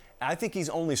coach. I think he's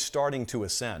only starting to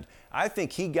ascend. I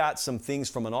think he got some things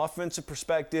from an offensive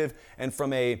perspective and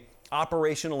from a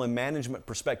operational and management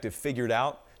perspective figured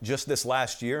out just this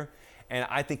last year. And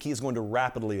I think he's going to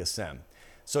rapidly ascend.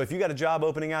 So if you got a job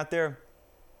opening out there,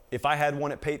 if I had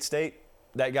one at Pate State,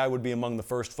 that guy would be among the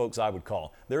first folks I would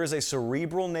call. There is a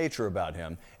cerebral nature about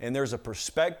him, and there's a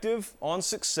perspective on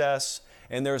success,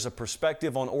 and there's a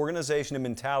perspective on organization and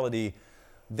mentality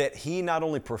that he not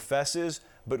only professes,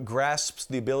 but grasps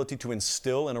the ability to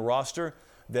instill in a roster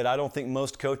that I don't think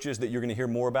most coaches that you're going to hear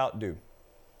more about do.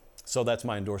 So that's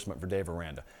my endorsement for Dave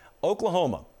Aranda.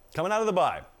 Oklahoma, coming out of the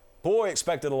bye. Boy,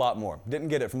 expected a lot more. Didn't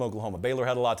get it from Oklahoma. Baylor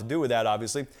had a lot to do with that,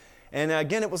 obviously. And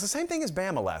again, it was the same thing as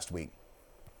Bama last week.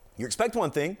 You expect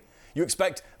one thing. You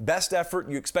expect best effort.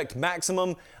 You expect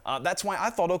maximum. That's why I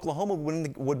thought Oklahoma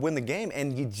would win the game,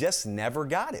 and you just never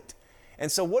got it.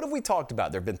 And so what have we talked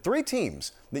about? There have been three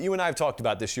teams that you and I have talked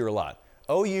about this year a lot.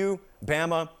 OU,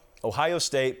 Bama, Ohio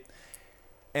State.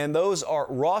 And those are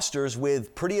rosters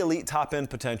with pretty elite top-end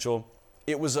potential.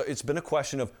 It's been a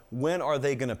question of when are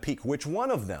they going to peak? Which one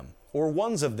of them or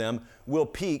ones of them will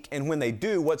peak? And when they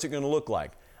do, what's it going to look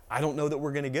like? I don't know that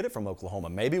we're going to get it from Oklahoma.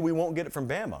 Maybe we won't get it from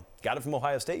Bama. Got it from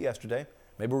Ohio State yesterday.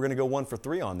 Maybe we're going to go 1 for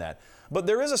 3 on that. But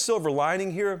there is a silver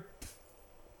lining here.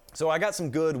 So I got some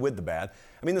good with the bad.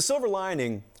 I mean, the silver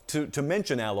lining, to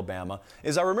mention Alabama,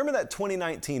 is I remember that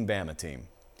 2019 Bama team.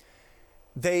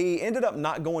 They ended up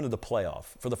not going to the playoff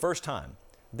for the first time.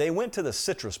 They went to the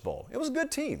Citrus Bowl. It was a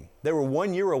good team. They were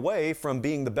 1 year away from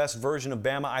being the best version of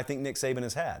Bama I think Nick Saban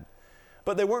has had.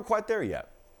 But they weren't quite there yet.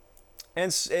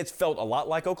 And it felt a lot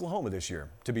like Oklahoma this year,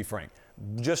 to be frank.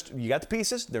 Just, you got the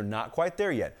pieces, they're not quite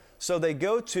there yet. So they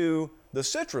go to the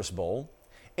Citrus Bowl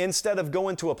instead of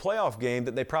going to a playoff game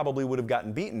that they probably would have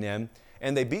gotten beaten in,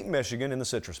 and they beat Michigan in the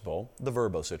Citrus Bowl, the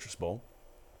Verbo Citrus Bowl.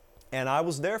 And I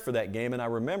was there for that game, and I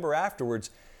remember afterwards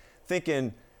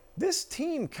thinking, this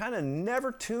team kind of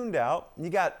never tuned out. You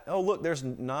got, oh, look, there's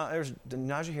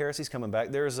Najee Harris, he's coming back.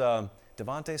 There's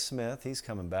Devontae Smith, he's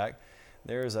coming back.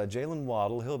 There's Jalen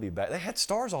Waddle, he'll be back. They had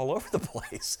stars all over the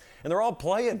place, and they're all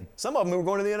playing. Some of them who were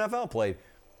going to the NFL played.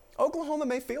 Oklahoma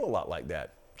may feel a lot like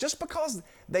that. Just because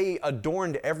they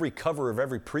adorned every cover of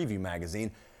every preview magazine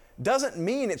doesn't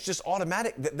mean it's just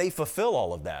automatic that they fulfill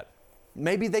all of that.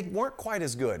 Maybe they weren't quite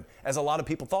as good as a lot of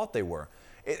people thought they were.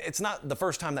 It's not the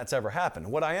first time that's ever happened.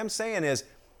 What I am saying is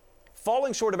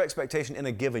falling short of expectation in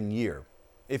a given year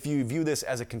if you view this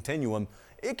as a continuum,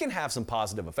 it can have some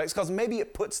positive effects because maybe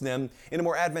it puts them in a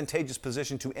more advantageous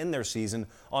position to end their season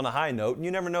on a high note. And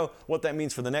you never know what that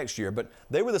means for the next year. But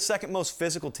they were the second most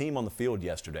physical team on the field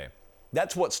yesterday.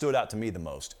 That's what stood out to me the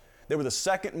most. They were the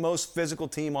second most physical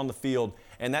team on the field,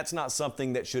 and that's not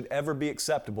something that should ever be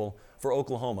acceptable for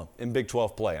Oklahoma in Big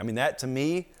 12 play. I mean, that to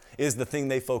me is the thing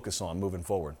they focus on moving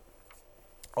forward.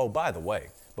 Oh, by the way,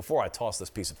 before I toss this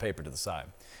piece of paper to the side,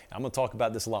 I'm going to talk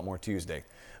about this a lot more Tuesday,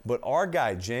 but our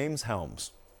guy, James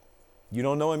Helms, you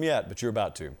don't know him yet, but you're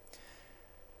about to.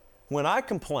 When I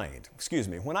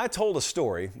told a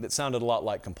story that sounded a lot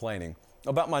like complaining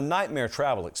about my nightmare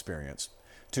travel experience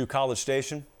to College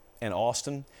Station and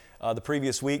Austin the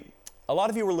previous week, a lot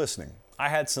of you were listening. I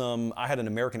had an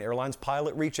American Airlines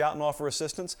pilot reach out and offer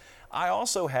assistance. I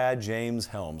also had James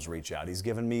Helms reach out. He's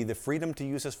given me the freedom to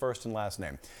use his first and last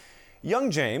name.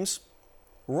 Young James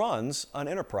runs an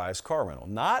Enterprise car rental,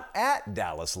 not at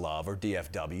Dallas Love or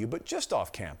DFW, but just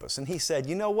off campus. And he said,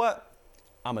 you know what?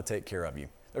 I'm going to take care of you.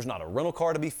 There's not a rental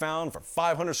car to be found for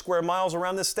 500 square miles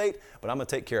around this state, but I'm going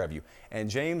to take care of you. And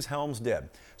James Helms did.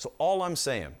 So all I'm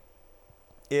saying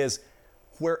is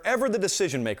wherever the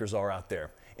decision makers are out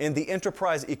there in the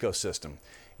Enterprise ecosystem,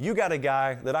 you got a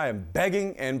guy that I am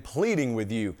begging and pleading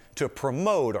with you to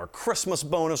promote or Christmas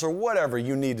bonus or whatever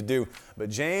you need to do.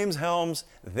 But James Helms,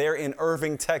 there in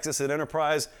Irving, Texas at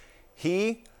Enterprise,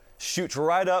 he shoots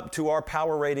right up to our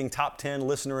power rating top 10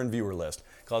 listener and viewer list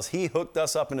because he hooked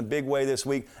us up in a big way this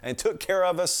week and took care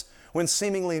of us when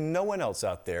seemingly no one else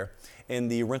out there in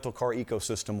the rental car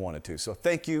ecosystem wanted to. So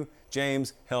thank you,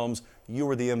 James Helms. You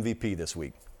were the MVP this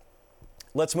week.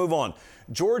 Let's move on.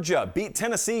 Georgia beat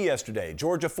Tennessee yesterday.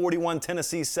 Georgia 41,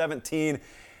 Tennessee 17.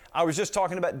 I was just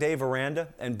talking about Dave Aranda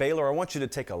and Baylor. I want you to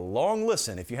take a long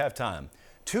listen, if you have time,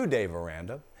 to Dave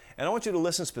Aranda. And I want you to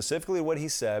listen specifically to what he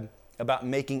said about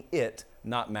making it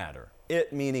not matter.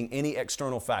 It meaning any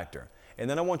external factor. And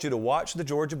then I want you to watch the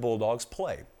Georgia Bulldogs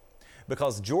play.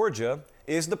 Because Georgia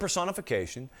is the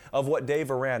personification of what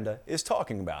Dave Aranda is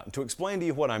talking about. And to explain to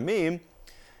you what I mean,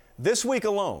 this week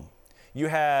alone, you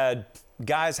had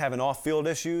guys having off-field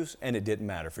issues, and it didn't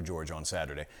matter for Georgia on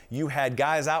Saturday. You had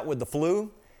guys out with the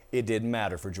flu, it didn't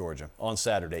matter for Georgia on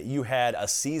Saturday. You had a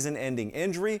season-ending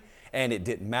injury, and it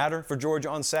didn't matter for Georgia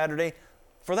on Saturday.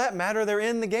 For that matter, they're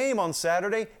in the game on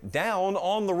Saturday, down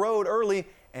on the road early,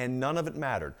 and none of it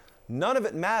mattered. None of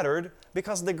it mattered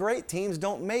because the great teams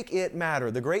don't make it matter.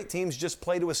 The great teams just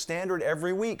play to a standard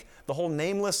every week. The whole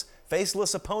nameless,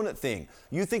 faceless opponent thing.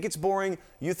 You think it's boring.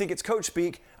 You think it's coach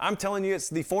speak. I'm telling you it's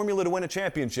the formula to win a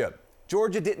championship.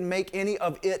 Georgia didn't make any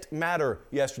of it matter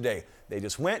yesterday. They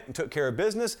just went and took care of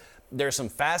business. There's some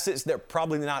facets they're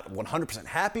probably not 100%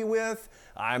 happy with.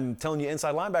 I'm telling you,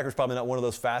 inside linebacker is probably not one of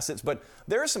those facets, but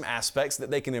there are some aspects that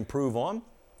they can improve on.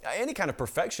 Any kind of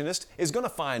perfectionist is going to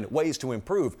find ways to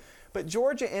improve. But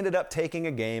Georgia ended up taking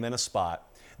a game and a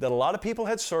spot that a lot of people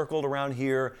had circled around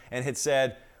here and had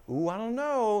said, ooh, I don't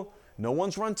know. No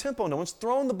one's run tempo. No one's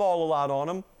thrown the ball a lot on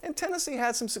them. And Tennessee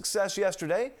had some success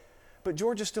yesterday, but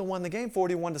Georgia still won the game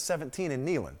 41-17 in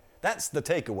Neyland. That's the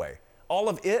takeaway. All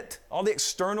of it, all the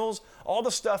externals, all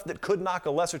the stuff that could knock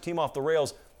a lesser team off the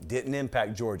rails didn't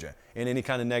impact Georgia in any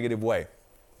kind of negative way.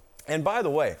 And by the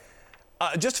way,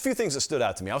 just a few things that stood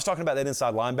out to me. I was talking about that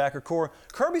inside linebacker core.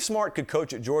 Kirby Smart could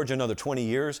coach at Georgia another 20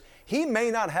 years. He may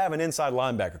not have an inside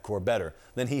linebacker core better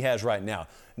than he has right now.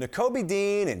 Nakobe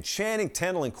Dean and Channing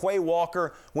Tindall and Quay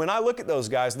Walker, when I look at those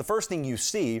guys, the first thing you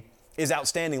see is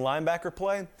outstanding linebacker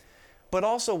play. But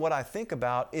also what I think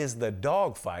about is the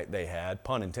dogfight they had,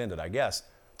 pun intended, I guess,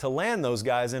 to land those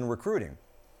guys in recruiting.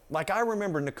 Like I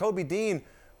remember Nakobe Dean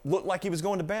looked like he was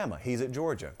going to Bama. He's at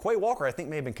Georgia. Quay Walker, I think,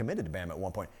 may have been committed to Bama at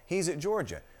one point. He's at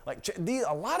Georgia.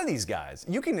 A lot of these guys,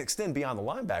 you can extend beyond the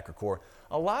linebacker core.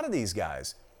 A lot of these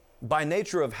guys, by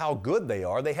nature of how good they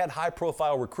are, they had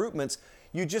high-profile recruitments.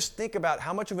 You just think about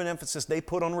how much of an emphasis they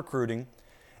put on recruiting,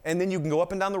 and then you can go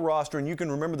up and down the roster, and you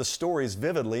can remember the stories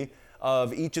vividly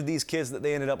of each of these kids that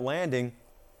they ended up landing.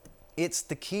 It's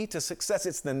the key to success.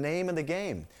 It's the name of the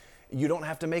game. You don't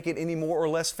have to make it any more or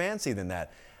less fancy than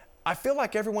that. I feel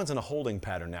like everyone's in a holding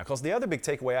pattern now because the other big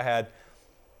takeaway I had,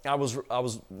 I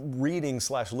was reading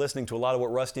 / listening to a lot of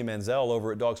what Rusty Manziel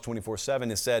over at Dogs 24/7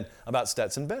 has said about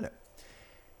Stetson Bennett.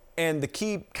 And the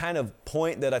key kind of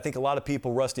point that I think a lot of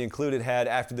people, Rusty included, had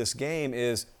after this game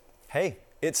is, hey,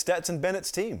 it's Stetson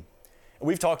Bennett's team.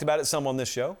 We've talked about it some on this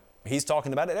show. He's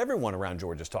talking about it. Everyone around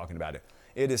Georgia is talking about it.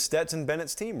 It is Stetson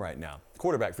Bennett's team right now,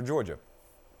 quarterback for Georgia.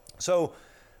 So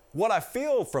what I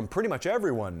feel from pretty much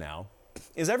everyone now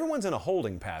is everyone's in a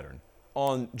holding pattern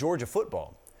on Georgia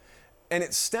football. And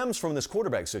it stems from this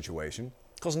quarterback situation.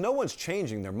 Because no one's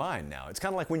changing their mind now. It's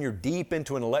kind of like when you're deep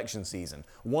into an election season,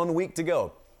 1 week to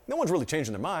go. No one's really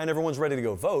changing their mind. Everyone's ready to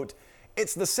go vote.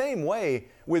 It's the same way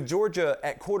with Georgia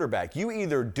at quarterback. You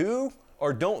either do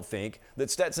or don't think that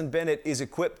Stetson Bennett is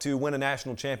equipped to win a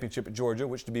national championship at Georgia,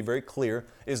 which, to be very clear,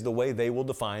 is the way they will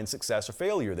define success or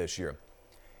failure this year.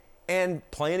 And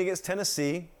playing against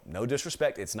Tennessee, no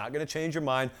disrespect, it's not going to change your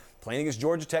mind. Playing against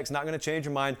Georgia Tech's not going to change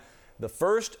your mind. The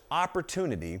first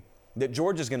opportunity that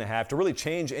Georgia's going to have to really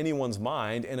change anyone's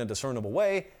mind in a discernible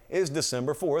way is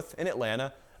December 4th in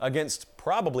Atlanta against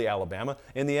probably Alabama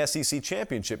in the SEC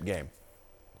championship game.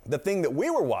 The thing that we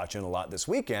were watching a lot this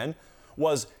weekend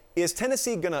was, is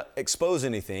Tennessee going to expose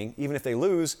anything, even if they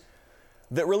lose,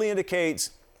 that really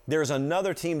indicates there's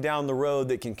another team down the road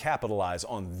that can capitalize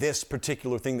on this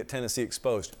particular thing that Tennessee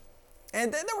exposed?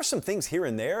 And then there were some things here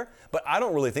and there, but I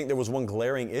don't really think there was one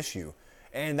glaring issue.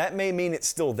 And that may mean it's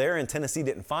still there and Tennessee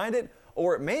didn't find it,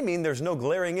 or it may mean there's no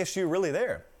glaring issue really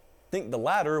there. I think the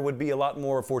latter would be a lot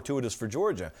more fortuitous for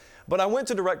Georgia. But I went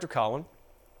to Director Colin,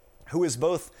 who is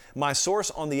both my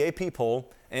source on the AP poll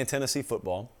and Tennessee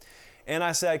football, and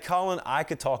I said, Colin, I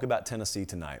could talk about Tennessee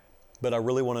tonight, but I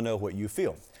really want to know what you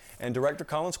feel. And Director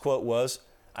Colin's quote was,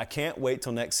 I can't wait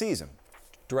till next season.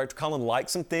 Director Colin liked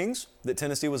some things that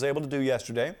Tennessee was able to do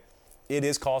yesterday. It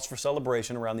is cause for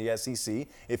celebration around the SEC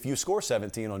if you score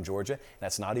 17 on Georgia.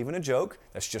 That's not even a joke.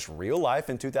 That's just real life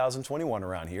in 2021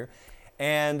 around here.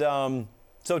 And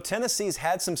so Tennessee's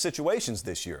had some situations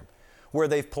this year where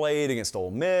they've played against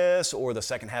Ole Miss or the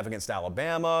second half against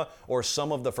Alabama or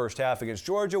some of the first half against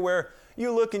Georgia where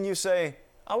you look and you say,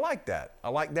 I like that. I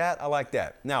like that. I like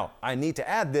that. Now, I need to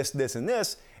add this, this, and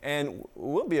this, and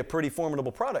we'll be a pretty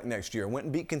formidable product next year. Went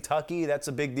and beat Kentucky. That's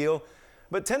a big deal.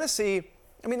 But Tennessee,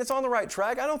 I mean, it's on the right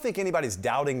track. I don't think anybody's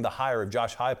doubting the hire of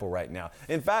Josh Heupel right now.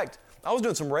 In fact, I was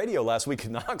doing some radio last week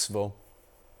in Knoxville.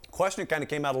 Question kind of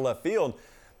came out of left field.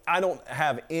 I don't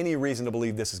have any reason to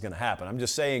believe this is going to happen. I'm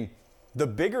just saying the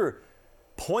bigger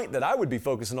point that I would be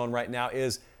focusing on right now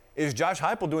is Josh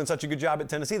Heupel doing such a good job at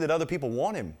Tennessee that other people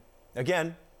want him?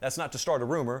 Again, that's not to start a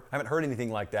rumor. I haven't heard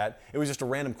anything like that. It was just a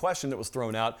random question that was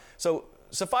thrown out. So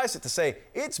suffice it to say,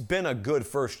 it's been a good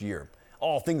first year,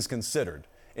 all things considered,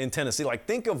 in Tennessee. Like,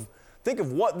 think of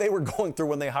what they were going through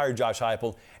when they hired Josh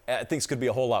Heupel. Things could be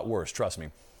a whole lot worse, trust me.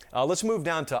 Let's move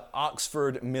down to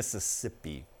Oxford,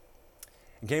 Mississippi.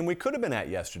 A game we could have been at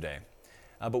yesterday,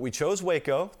 but we chose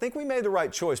Waco. I think we made the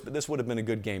right choice, but this would have been a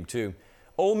good game too.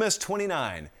 Ole Miss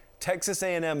 29, Texas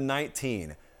A&M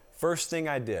 19. First thing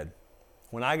I did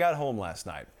when I got home last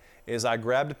night is I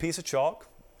grabbed a piece of chalk.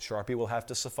 Sharpie will have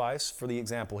to suffice for the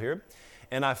example here.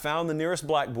 And I found the nearest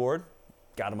blackboard,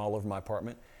 got them all over my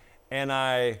apartment, and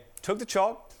I took the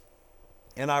chalk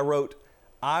and I wrote,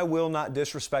 I will not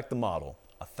disrespect the model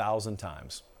 1,000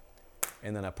 times.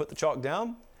 And then I put the chalk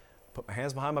down, put my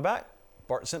hands behind my back,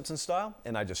 Bart Simpson style,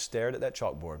 and I just stared at that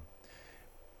chalkboard.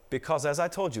 Because as I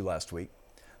told you last week,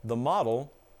 the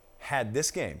model had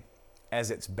this game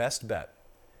as its best bet.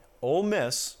 Ole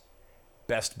Miss,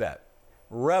 best bet.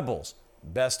 Rebels,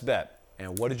 best bet.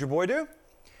 And what did your boy do?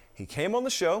 He came on the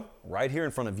show right here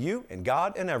in front of you and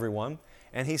God and everyone,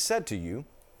 and he said to you,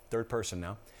 third person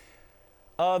now,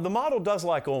 the model does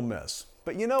like Ole Miss,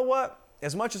 but you know what?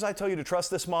 As much as I tell you to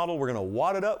trust this model, we're going to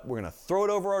wad it up, we're going to throw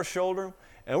it over our shoulder,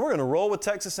 and we're going to roll with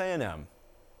Texas A&M.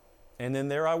 And then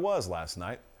there I was last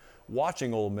night,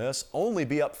 watching Ole Miss only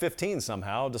be up 15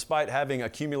 somehow, despite having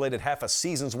accumulated half a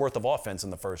season's worth of offense in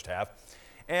the first half.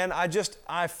 And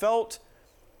I felt,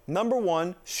 number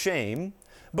one, shame,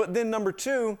 but then number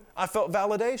two, I felt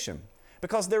validation.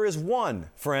 Because there is one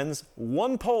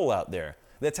poll out there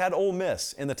that's had Ole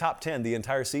Miss in the top 10 the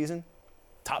entire season,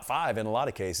 top 5 in a lot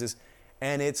of cases,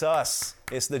 and it's us.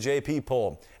 It's the JP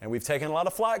poll. And we've taken a lot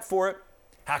of flack for it.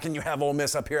 How can you have Ole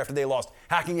Miss up here after they lost?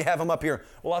 How can you have them up here?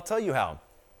 Well, I'll tell you how.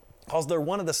 Because they're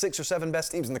one of the 6 or 7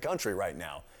 best teams in the country right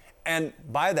now. And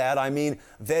by that, I mean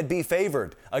they'd be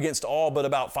favored against all but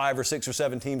about 5 or 6 or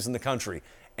 7 teams in the country.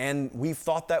 And we've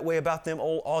thought that way about them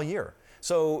all year.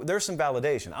 So there's some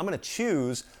validation. I'm going to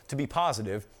choose to be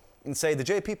positive and say the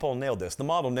JP poll nailed this. The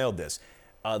model nailed this.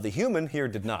 The human here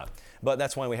did not. But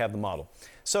that's why we have the model.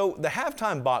 So the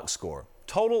halftime box score,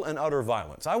 total and utter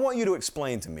violence. I want you to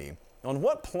explain to me, on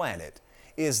what planet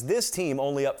is this team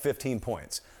only up 15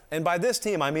 points? And by this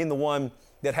team, I mean the one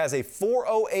that has a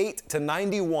 408 to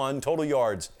 91 total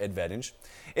yards advantage.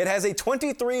 It has a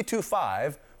 23 to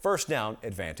 5 first down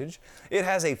advantage. It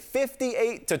has a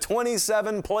 58 to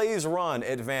 27 plays run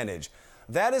advantage.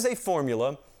 That is a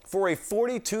formula for a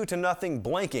 42 to nothing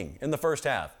blanking in the first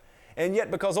half. And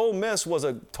yet, because Ole Miss was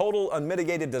a total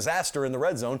unmitigated disaster in the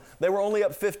red zone, they were only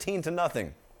up 15 to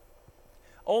nothing.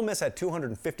 Ole Miss had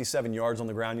 257 yards on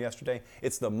the ground yesterday.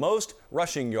 It's the most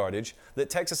rushing yardage that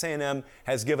Texas A&M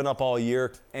has given up all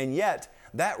year, and yet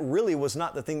that really was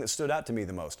not the thing that stood out to me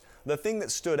the most. The thing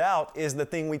that stood out is the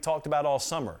thing we talked about all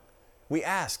summer. We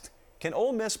asked, can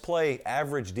Ole Miss play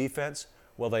average defense?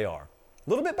 Well, they are. A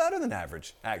little bit better than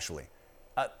average, actually.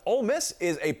 Ole Miss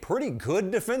is a pretty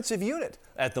good defensive unit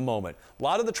at the moment. A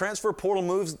lot of the transfer portal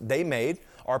moves they made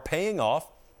are paying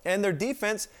off, and their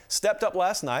defense stepped up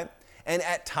last night, and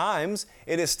at times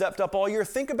it has stepped up all year.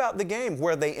 Think about the game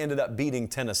where they ended up beating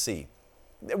Tennessee.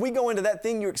 We go into that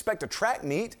thing, you expect a track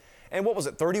meet, and what was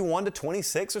it,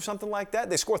 31-26 or something like that?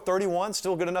 They scored 31,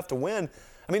 still good enough to win.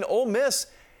 I mean, Ole Miss,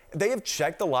 they have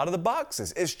checked a lot of the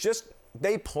boxes. It's just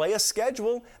they play a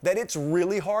schedule that it's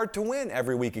really hard to win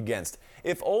every week against.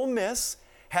 If Ole Miss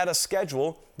had a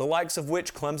schedule the likes of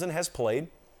which Clemson has played,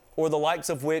 or the likes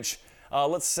of which,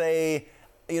 let's say,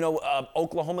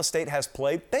 Oklahoma State has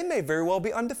played, they may very well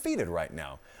be undefeated right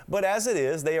now. But as it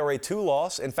is, they are a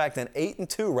 2-loss, in fact, an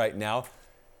 8-2 right now,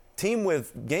 team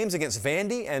with games against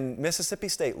Vandy and Mississippi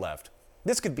State left.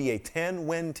 This could be a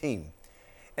 10-win team.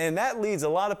 And that leads a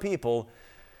lot of people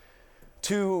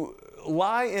to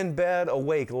lie in bed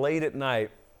awake late at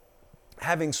night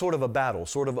having sort of a battle,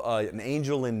 sort of an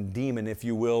angel and demon, if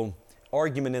you will,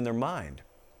 argument in their mind.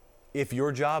 If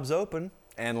your job's open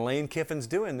and Lane Kiffin's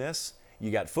doing this,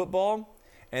 you got football,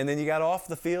 and then you got off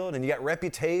the field, and you got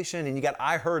reputation, and you got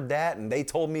I heard that, and they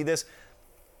told me this.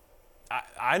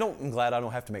 I'm glad I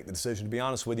don't have to make the decision, to be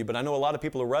honest with you, but I know a lot of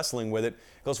people are wrestling with it,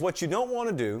 because what you don't want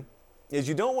to do is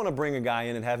you don't want to bring a guy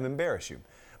in and have him embarrass you.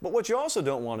 But what you also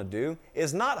don't want to do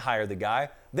is not hire the guy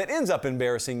that ends up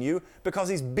embarrassing you because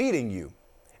he's beating you.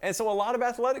 And so a lot of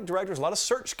athletic directors, a lot of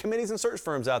search committees and search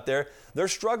firms out there, they're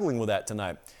struggling with that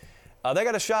tonight. They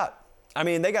got a shot. I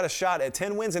mean, they got a shot at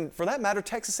 10 wins, and for that matter,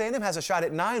 Texas A&M has a shot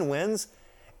at 9 wins.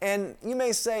 And you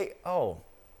may say, oh,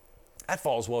 that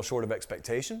falls well short of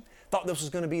expectation. Thought this was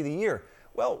going to be the year.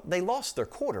 Well, they lost their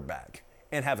quarterback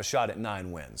and have a shot at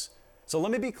 9 wins. So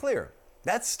let me be clear.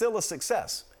 That's still a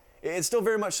success. It's still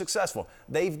very much successful.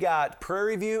 They've got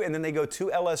Prairie View, and then they go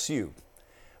to LSU.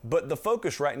 But the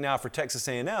focus right now for Texas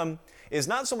A&M is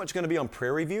not so much going to be on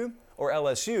Prairie View or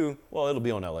LSU. Well, it'll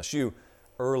be on LSU.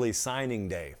 Early signing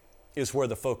day is where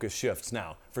the focus shifts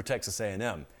now for Texas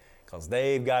A&M, because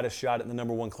they've got a shot at the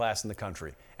number 1 class in the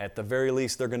country. At the very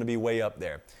least, they're going to be way up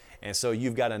there. And so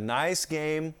you've got a nice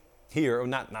game here, or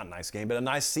not nice game, but a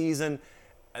nice season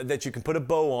that you can put a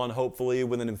bow on, hopefully,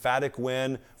 with an emphatic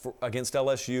win against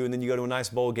LSU, and then you go to a nice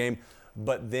bowl game.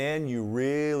 But then you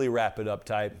really wrap it up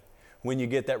tight when you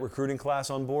get that recruiting class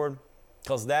on board,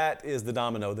 because that is the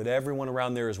domino that everyone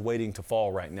around there is waiting to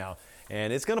fall right now.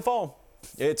 And it's going to fall.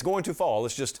 It's going to fall.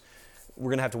 It's just we're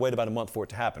going to have to wait about a month for it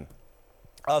to happen.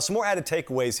 Some more added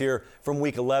takeaways here from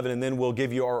Week 11, and then we'll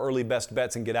give you our early best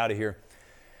bets and get out of here.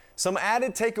 Some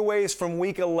added takeaways from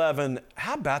Week 11.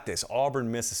 How about this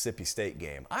Auburn-Mississippi State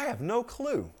game? I have no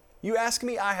clue. You ask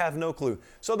me, I have no clue.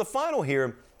 So the final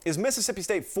here is Mississippi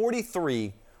State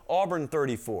 43, Auburn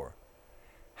 34.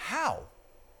 How?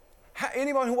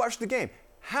 Anyone who watched the game,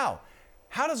 how?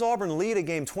 How does Auburn lead a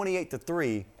game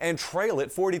 28-3 and trail it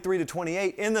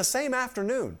 43-28 in the same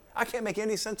afternoon? I can't make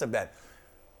any sense of that.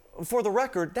 For the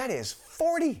record, that is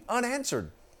 40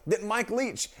 unanswered that Mike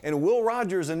Leach and Will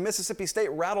Rogers and Mississippi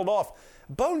State rattled off.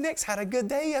 Bo Nix had a good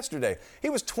day yesterday. He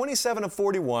was 27 of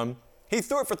 41. He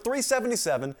threw it for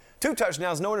 377, 2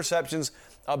 touchdowns, no interceptions.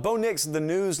 Bo Nix, the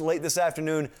news late this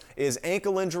afternoon, is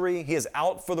ankle injury. He is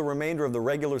out for the remainder of the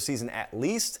regular season at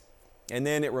least. And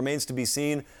then it remains to be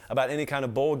seen about any kind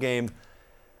of bowl game.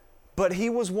 But he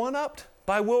was one-upped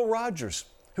by Will Rogers,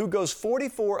 who goes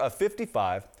 44 of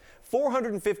 55,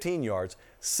 415 yards,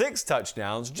 6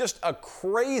 touchdowns, just a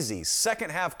crazy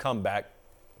second-half comeback.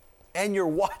 And you're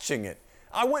watching it.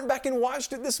 I went back and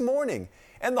watched it this morning.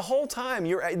 And the whole time,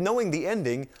 you're knowing the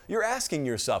ending, you're asking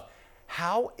yourself,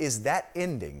 how is that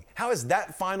ending? How is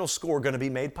that final score going to be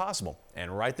made possible?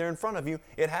 And right there in front of you,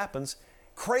 it happens.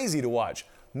 Crazy to watch.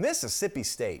 Mississippi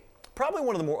State, probably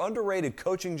one of the more underrated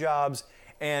coaching jobs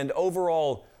and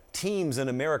overall teams in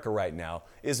America right now,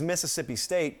 is Mississippi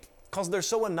State, because they're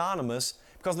so anonymous,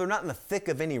 because they're not in the thick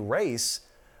of any race,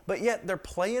 but yet they're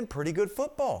playing pretty good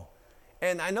football.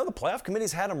 And I know the playoff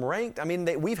committee's had them ranked. I mean,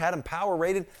 we've had them power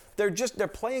rated. They're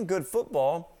playing good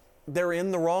football. They're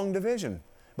in the wrong division.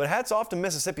 But hats off to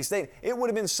Mississippi State. It would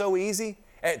have been so easy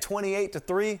at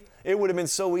 28-3. It would have been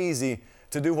so easy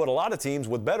to do what a lot of teams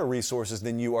with better resources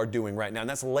than you are doing right now, and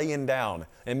that's laying down,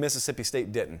 and Mississippi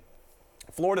State didn't.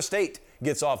 Florida State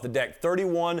gets off the deck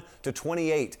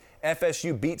 31-28.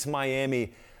 FSU beats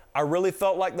Miami. I really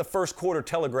felt like the first quarter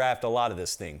telegraphed a lot of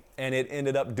this thing, and it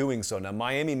ended up doing so. Now,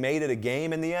 Miami made it a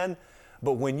game in the end,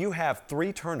 but when you have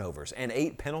 3 turnovers and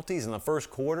 8 penalties in the first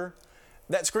quarter,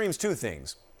 that screams 2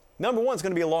 things. Number one, it's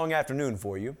going to be a long afternoon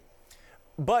for you,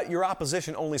 but your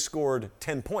opposition only scored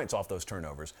 10 points off those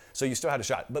turnovers, so you still had a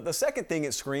shot. But the second thing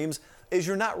it screams is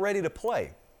you're not ready to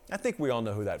play. I think we all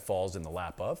know who that falls in the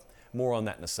lap of. More on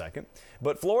that in a second.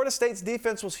 But Florida State's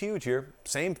defense was huge here.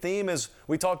 Same theme as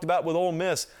we talked about with Ole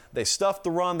Miss. They stuffed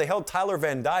the run. They held Tyler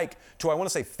Van Dyke to, I want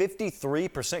to say,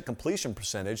 53% completion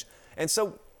percentage. And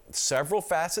so several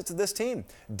facets of this team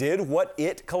did what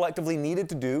it collectively needed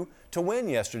to do to win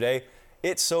yesterday.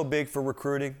 It's so big for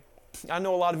recruiting. I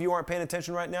know a lot of you aren't paying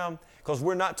attention right now because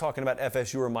we're not talking about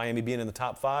FSU or Miami being in the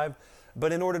top 5.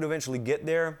 But in order to eventually get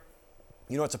there,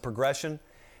 it's a progression.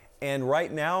 And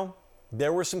right now,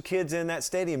 there were some kids in that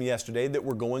stadium yesterday that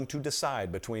were going to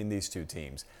decide between these 2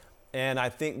 teams. And I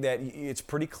think that it's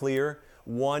pretty clear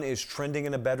one is trending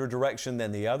in a better direction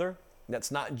than the other. That's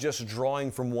not just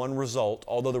drawing from one result,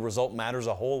 although the result matters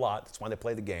a whole lot. That's why they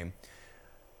play the game.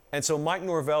 And so Mike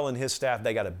Norvell and his staff,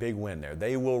 they got a big win there.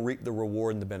 They will reap the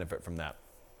reward and the benefit from that.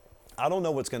 I don't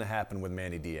know what's going to happen with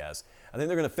Manny Diaz. I think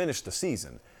they're going to finish the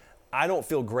season. I don't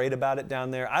feel great about it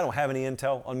down there. I don't have any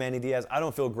intel on Manny Diaz. I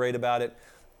don't feel great about it.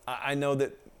 I know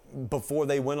that before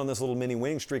they went on this little mini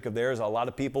winning streak of theirs, a lot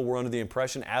of people were under the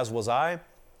impression, as was I,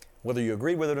 whether you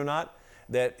agreed with it or not,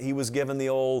 that he was given the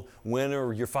old win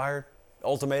or you're fired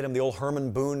ultimatum, the old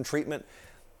Herman Boone treatment.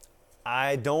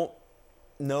 I don't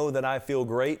know that I feel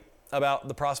great about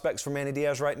the prospects for Manny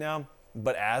Diaz right now,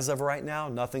 but as of right now,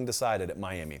 nothing decided at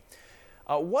Miami.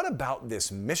 What about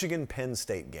this Michigan-Penn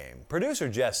State game? Producer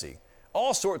Jesse,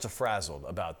 all sorts of frazzled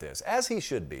about this, as he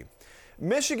should be.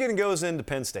 Michigan goes into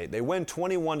Penn State. They win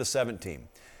 21-17.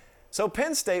 So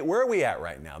Penn State, where are we at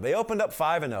right now? They opened up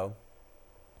 5-0,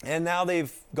 and now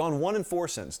they've gone 1-4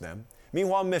 since then.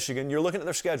 Meanwhile, Michigan, you're looking at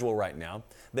their schedule right now.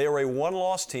 They are a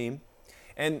 1-loss team.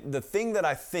 And the thing that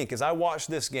I think as I watched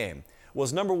this game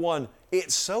was, number one,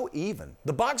 it's so even.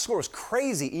 The box score is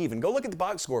crazy even. Go look at the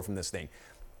box score from this thing.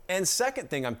 And second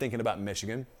thing I'm thinking about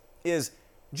Michigan is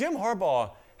Jim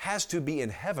Harbaugh has to be in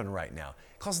heaven right now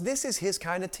because this is his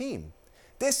kind of team.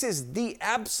 This is the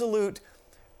absolute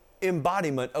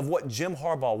embodiment of what Jim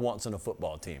Harbaugh wants in a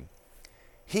football team.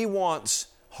 He wants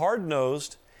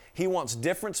hard-nosed, he wants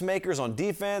difference makers on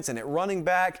defense and at running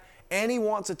back, and he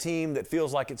wants a team that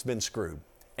feels like it's been screwed.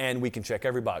 And we can check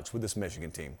every box with this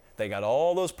Michigan team. They got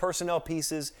all those personnel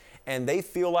pieces, and they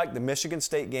feel like the Michigan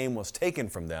State game was taken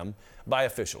from them by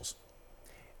officials.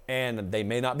 And they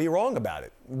may not be wrong about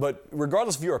it, but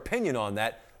regardless of your opinion on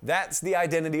that, that's the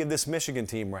identity of this Michigan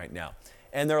team right now.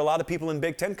 And there are a lot of people in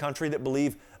Big Ten country that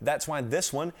believe that's why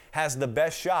this one has the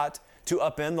best shot to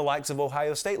upend the likes of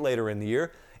Ohio State later in the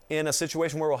year in a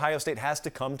situation where Ohio State has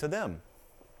to come to them.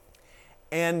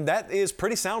 And that is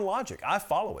pretty sound logic. I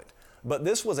follow it. But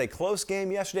this was a close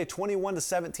game yesterday,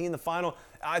 21-17 the final.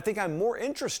 I think I'm more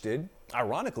interested,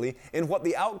 ironically, in what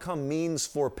the outcome means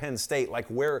for Penn State. Like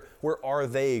where are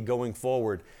they going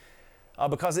forward?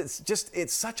 Because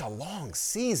it's such a long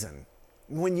season.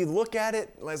 When you look at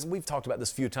it, as we've talked about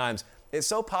this a few times, it's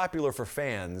so popular for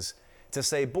fans to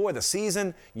say, boy, the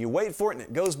season, you wait for it and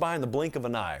it goes by in the blink of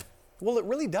an eye. Well, it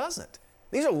really doesn't.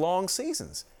 These are long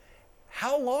seasons.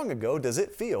 How long ago does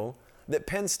it feel that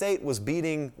Penn State was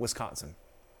beating Wisconsin,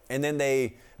 and then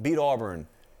they beat Auburn,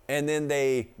 and then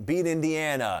they beat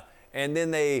Indiana, and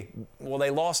then they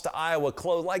lost to Iowa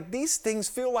close? Like, these things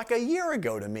feel like a year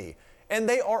ago to me, and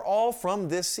they are all from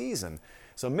this season.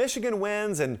 So Michigan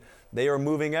wins, and they are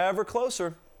moving ever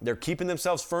closer. They're keeping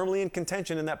themselves firmly in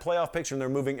contention in that playoff picture, and they're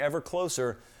moving ever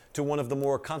closer to one of the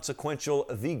more consequential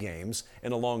games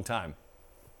in a long time.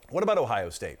 What about Ohio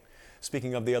State?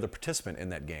 Speaking of the other participant in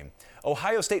that game,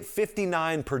 Ohio State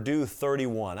 59, Purdue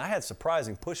 31. I had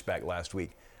surprising pushback last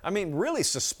week. I mean, really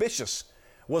suspicious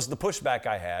was the pushback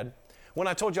I had when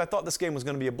I told you I thought this game was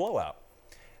going to be a blowout.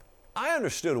 I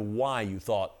understood why you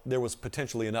thought there was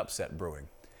potentially an upset brewing.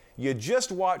 You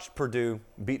just watched Purdue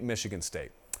beat Michigan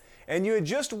State, and you had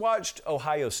just watched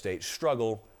Ohio State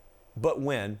struggle but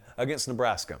win against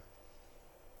Nebraska.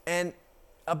 And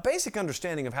a basic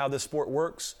understanding of how this sport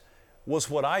works was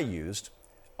what I used,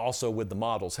 also with the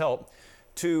model's help,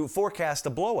 to forecast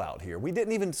a blowout here. We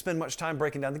didn't even spend much time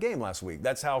breaking down the game last week.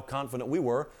 That's how confident we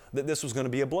were that this was going to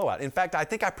be a blowout. In fact, I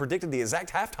think I predicted the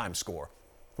exact halftime score,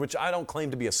 which I don't claim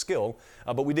to be a skill,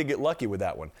 but we did get lucky with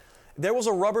that one. There was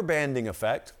a rubber banding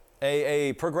effect,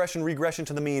 a progression, regression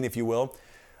to the mean, if you will.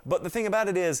 But the thing about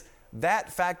it is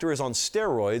that factor is on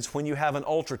steroids when you have an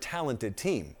ultra-talented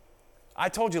team. I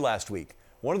told you last week,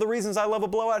 One of the reasons I love a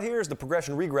blowout here is the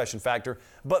progression-regression factor,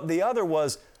 but the other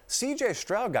was C.J.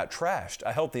 Stroud got trashed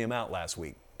a healthy amount last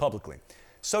week, publicly.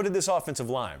 So did this offensive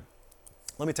line.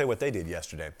 Let me tell you what they did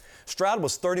yesterday. Stroud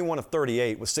was 31 of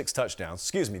 38 with 6 touchdowns.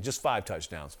 Excuse me, just 5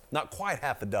 touchdowns. Not quite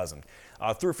half a dozen.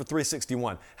 Threw for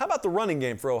 361. How about the running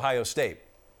game for Ohio State?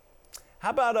 How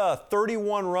about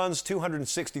 31 runs,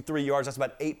 263 yards? That's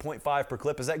about 8.5 per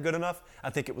clip. Is that good enough?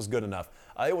 I think it was good enough.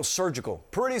 It was surgical,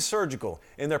 pretty surgical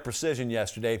in their precision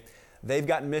yesterday. They've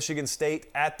got Michigan State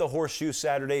at the Horseshoe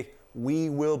Saturday. We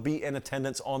will be in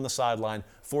attendance on the sideline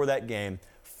for that game.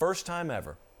 First time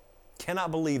ever.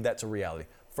 Cannot believe that's a reality.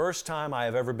 First time I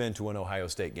have ever been to an Ohio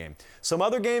State game. Some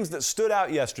other games that stood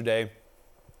out yesterday.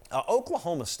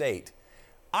 Oklahoma State,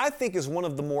 I think, is one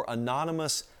of the more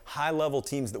anonymous, high-level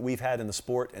teams that we've had in the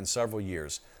sport in several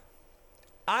years.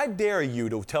 I dare you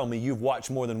to tell me you've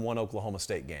watched more than one Oklahoma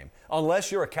State game,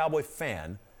 unless you're a Cowboy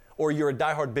fan or you're a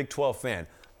diehard Big 12 fan.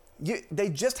 They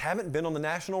just haven't been on the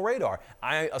national radar.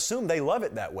 I assume they love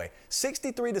it that way.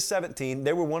 63-17,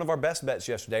 they were one of our best bets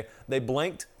yesterday. They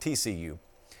blanked TCU.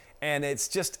 And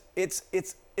it's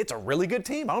a really good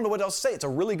team. I don't know what else to say. It's a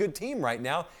really good team right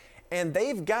now. And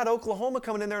they've got Oklahoma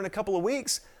coming in there in a couple of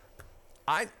weeks.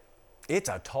 It's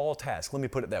a tall task. Let me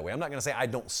put it that way. I'm not going to say I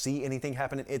don't see anything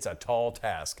happening. It's a tall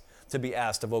task to be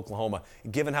asked of Oklahoma,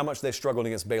 given how much they struggled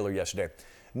against Baylor yesterday.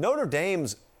 Notre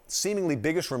Dame's seemingly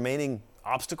biggest remaining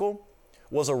obstacle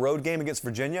was a road game against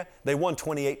Virginia. They won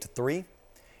 28-3,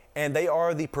 and they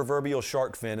are the proverbial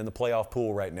shark fin in the playoff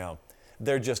pool right now.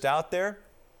 They're just out there,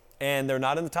 and they're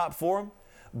not in the top 4,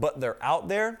 but they're out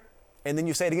there, and then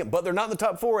you say it again, but they're not in the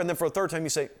top 4, and then for a third time you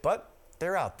say, but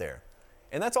they're out there.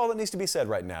 And that's all that needs to be said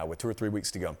right now with 2 or 3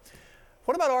 weeks to go.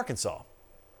 What about Arkansas?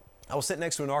 I was sitting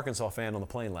next to an Arkansas fan on the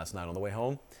plane last night on the way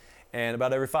home, and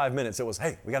about every 5 minutes it was,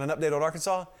 hey, we got an update on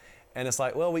Arkansas? And it's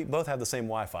like, well, we both have the same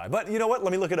Wi-Fi. But you know what?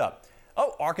 Let me look it up.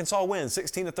 Oh, Arkansas wins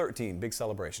 16-13. Big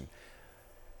celebration.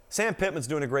 Sam Pittman's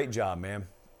doing a great job, man.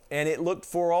 And it looked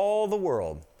for all the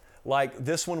world like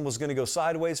this one was going to go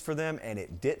sideways for them, and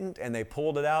it didn't, and they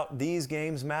pulled it out. These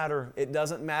games matter. It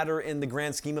doesn't matter in the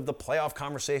grand scheme of the playoff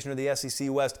conversation or the SEC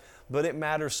West, but it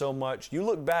matters so much. You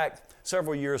look back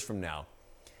several years from now,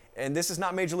 and this is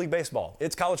not Major League Baseball.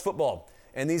 It's college football.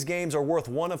 And these games are worth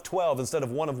 1 of 12 instead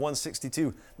of 1 of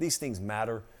 162. These things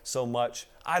matter so much.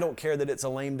 I don't care that it's a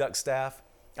lame duck staff.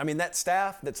 I mean, that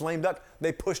staff that's lame duck,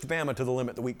 they pushed Bama to the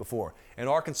limit the week before. And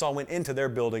Arkansas went into their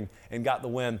building and got the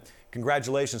win.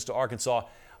 Congratulations to Arkansas.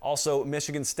 Also,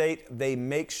 Michigan State, they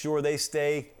make sure they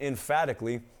stay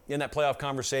emphatically in that playoff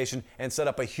conversation and set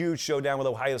up a huge showdown with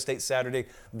Ohio State Saturday.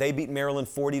 They beat Maryland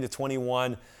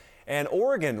 40-21. And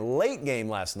Oregon, late game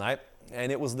last night, and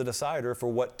it was the decider for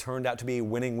what turned out to be a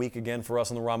winning week again for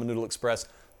us on the Ramen Noodle Express.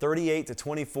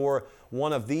 38-24,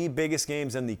 one of the biggest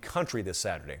games in the country this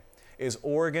Saturday is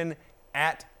Oregon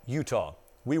at Utah.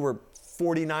 We were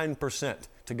 49%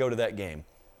 to go to that game,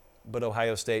 but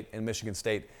Ohio State and Michigan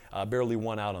State barely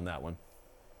won out on that one.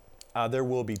 There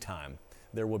will be time.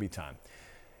 There will be time.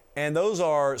 And those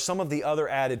are some of the other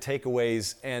added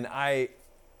takeaways, and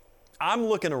I'm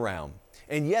looking around.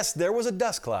 And yes, there was a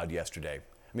dust cloud yesterday.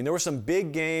 I mean, there were some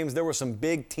big games. There were some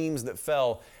big teams that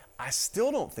fell. I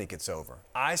still don't think it's over.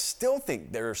 I still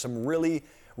think there are some really,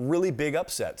 really big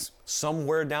upsets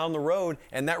somewhere down the road.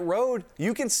 And that road,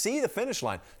 you can see the finish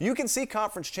line. You can see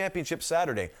Conference Championship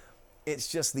Saturday. It's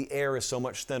just the air is so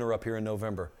much thinner up here in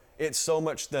November. It's so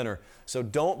much thinner. So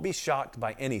don't be shocked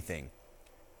by anything.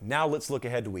 Now let's look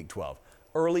ahead to Week 12.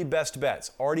 Early best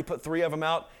bets. Already put 3 of them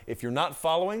out. If you're not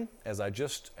following, as I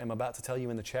just am about to tell you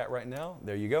in the chat right now,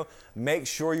 there you go. Make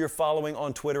sure you're following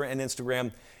on Twitter and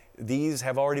Instagram. These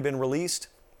have already been released.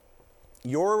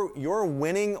 Your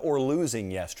winning or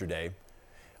losing yesterday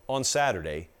on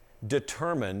Saturday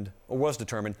was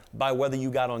determined by whether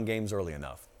you got on games early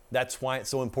enough. That's why it's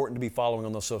so important to be following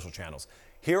on those social channels.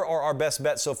 Here are our best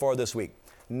bets so far this week.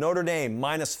 Notre Dame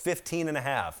minus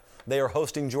 15.5. They are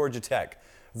hosting Georgia Tech.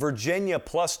 Virginia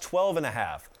plus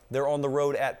 12.5. They're on the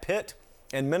road at Pitt.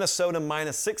 And Minnesota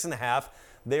minus 6.5.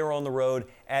 They are on the road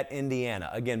at Indiana.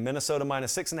 Again, Minnesota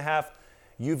minus 6.5,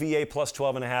 UVA plus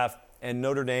 12.5, and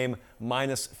Notre Dame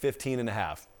minus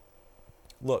 15.5.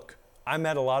 Look, I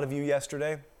met a lot of you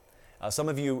yesterday. Some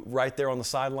of you right there on the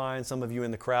sideline, some of you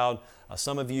in the crowd,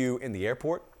 some of you in the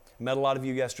airport. Met a lot of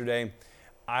you yesterday.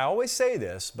 I always say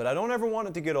this, but I don't ever want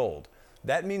it to get old.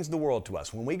 That means the world to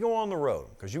us. When we go on the road,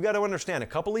 because you got to understand, a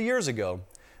couple of years ago,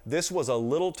 this was a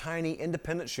little tiny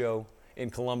independent show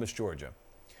in Columbus, Georgia.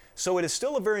 So it is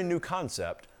still a very new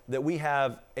concept that we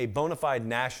have a bona fide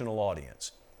national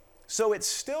audience. So it's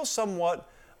still somewhat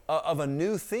of a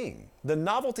new thing. The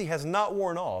novelty has not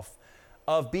worn off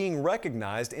of being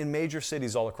recognized in major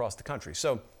cities all across the country.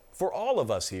 So for all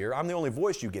of us here, I'm the only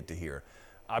voice you get to hear.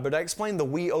 But I explained the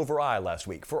we over I last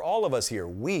week. For all of us here,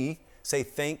 we say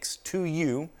thanks to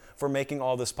you for making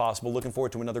all this possible. Looking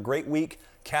forward to another great week,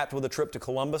 capped with a trip to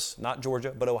Columbus, not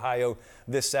Georgia, but Ohio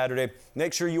this Saturday.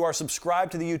 Make sure you are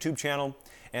subscribed to the YouTube channel.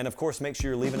 And of course, make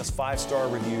sure you're leaving us 5-star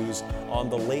reviews on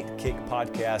the Late Kick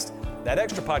podcast. That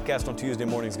extra podcast on Tuesday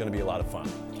morning is going to be a lot of fun.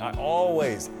 I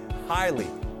always highly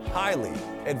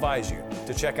advise you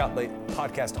to check out the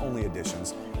podcast-only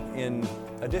editions in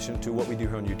addition to what we do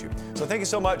here on YouTube. So thank you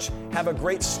so much. Have a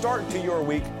great start to your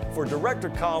week. For Director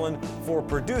Colin, for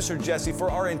Producer Jesse,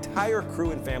 for our entire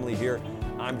crew and family here,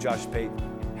 I'm Josh Pate.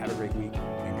 Have a great week,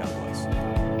 and God bless.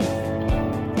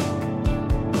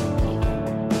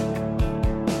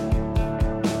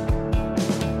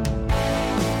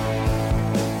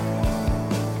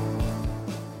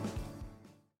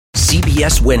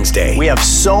 CBS Wednesday. We have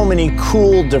so many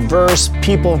cool, diverse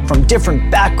people from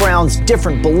different backgrounds,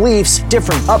 different beliefs,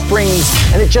 different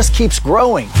upbringings, and it just keeps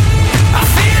growing.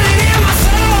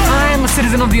 I'm a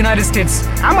citizen of the United States.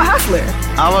 I'm a hustler.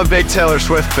 I'm a big Taylor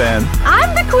Swift fan.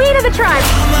 I'm the queen of the tribe.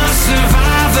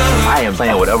 I am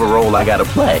playing whatever role I gotta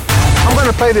play. I'm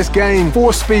gonna play this game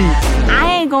full speed.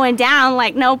 I ain't going down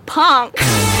like no punk.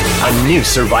 A new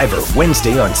Survivor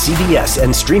Wednesday on CBS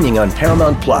and streaming on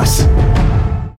Paramount Plus.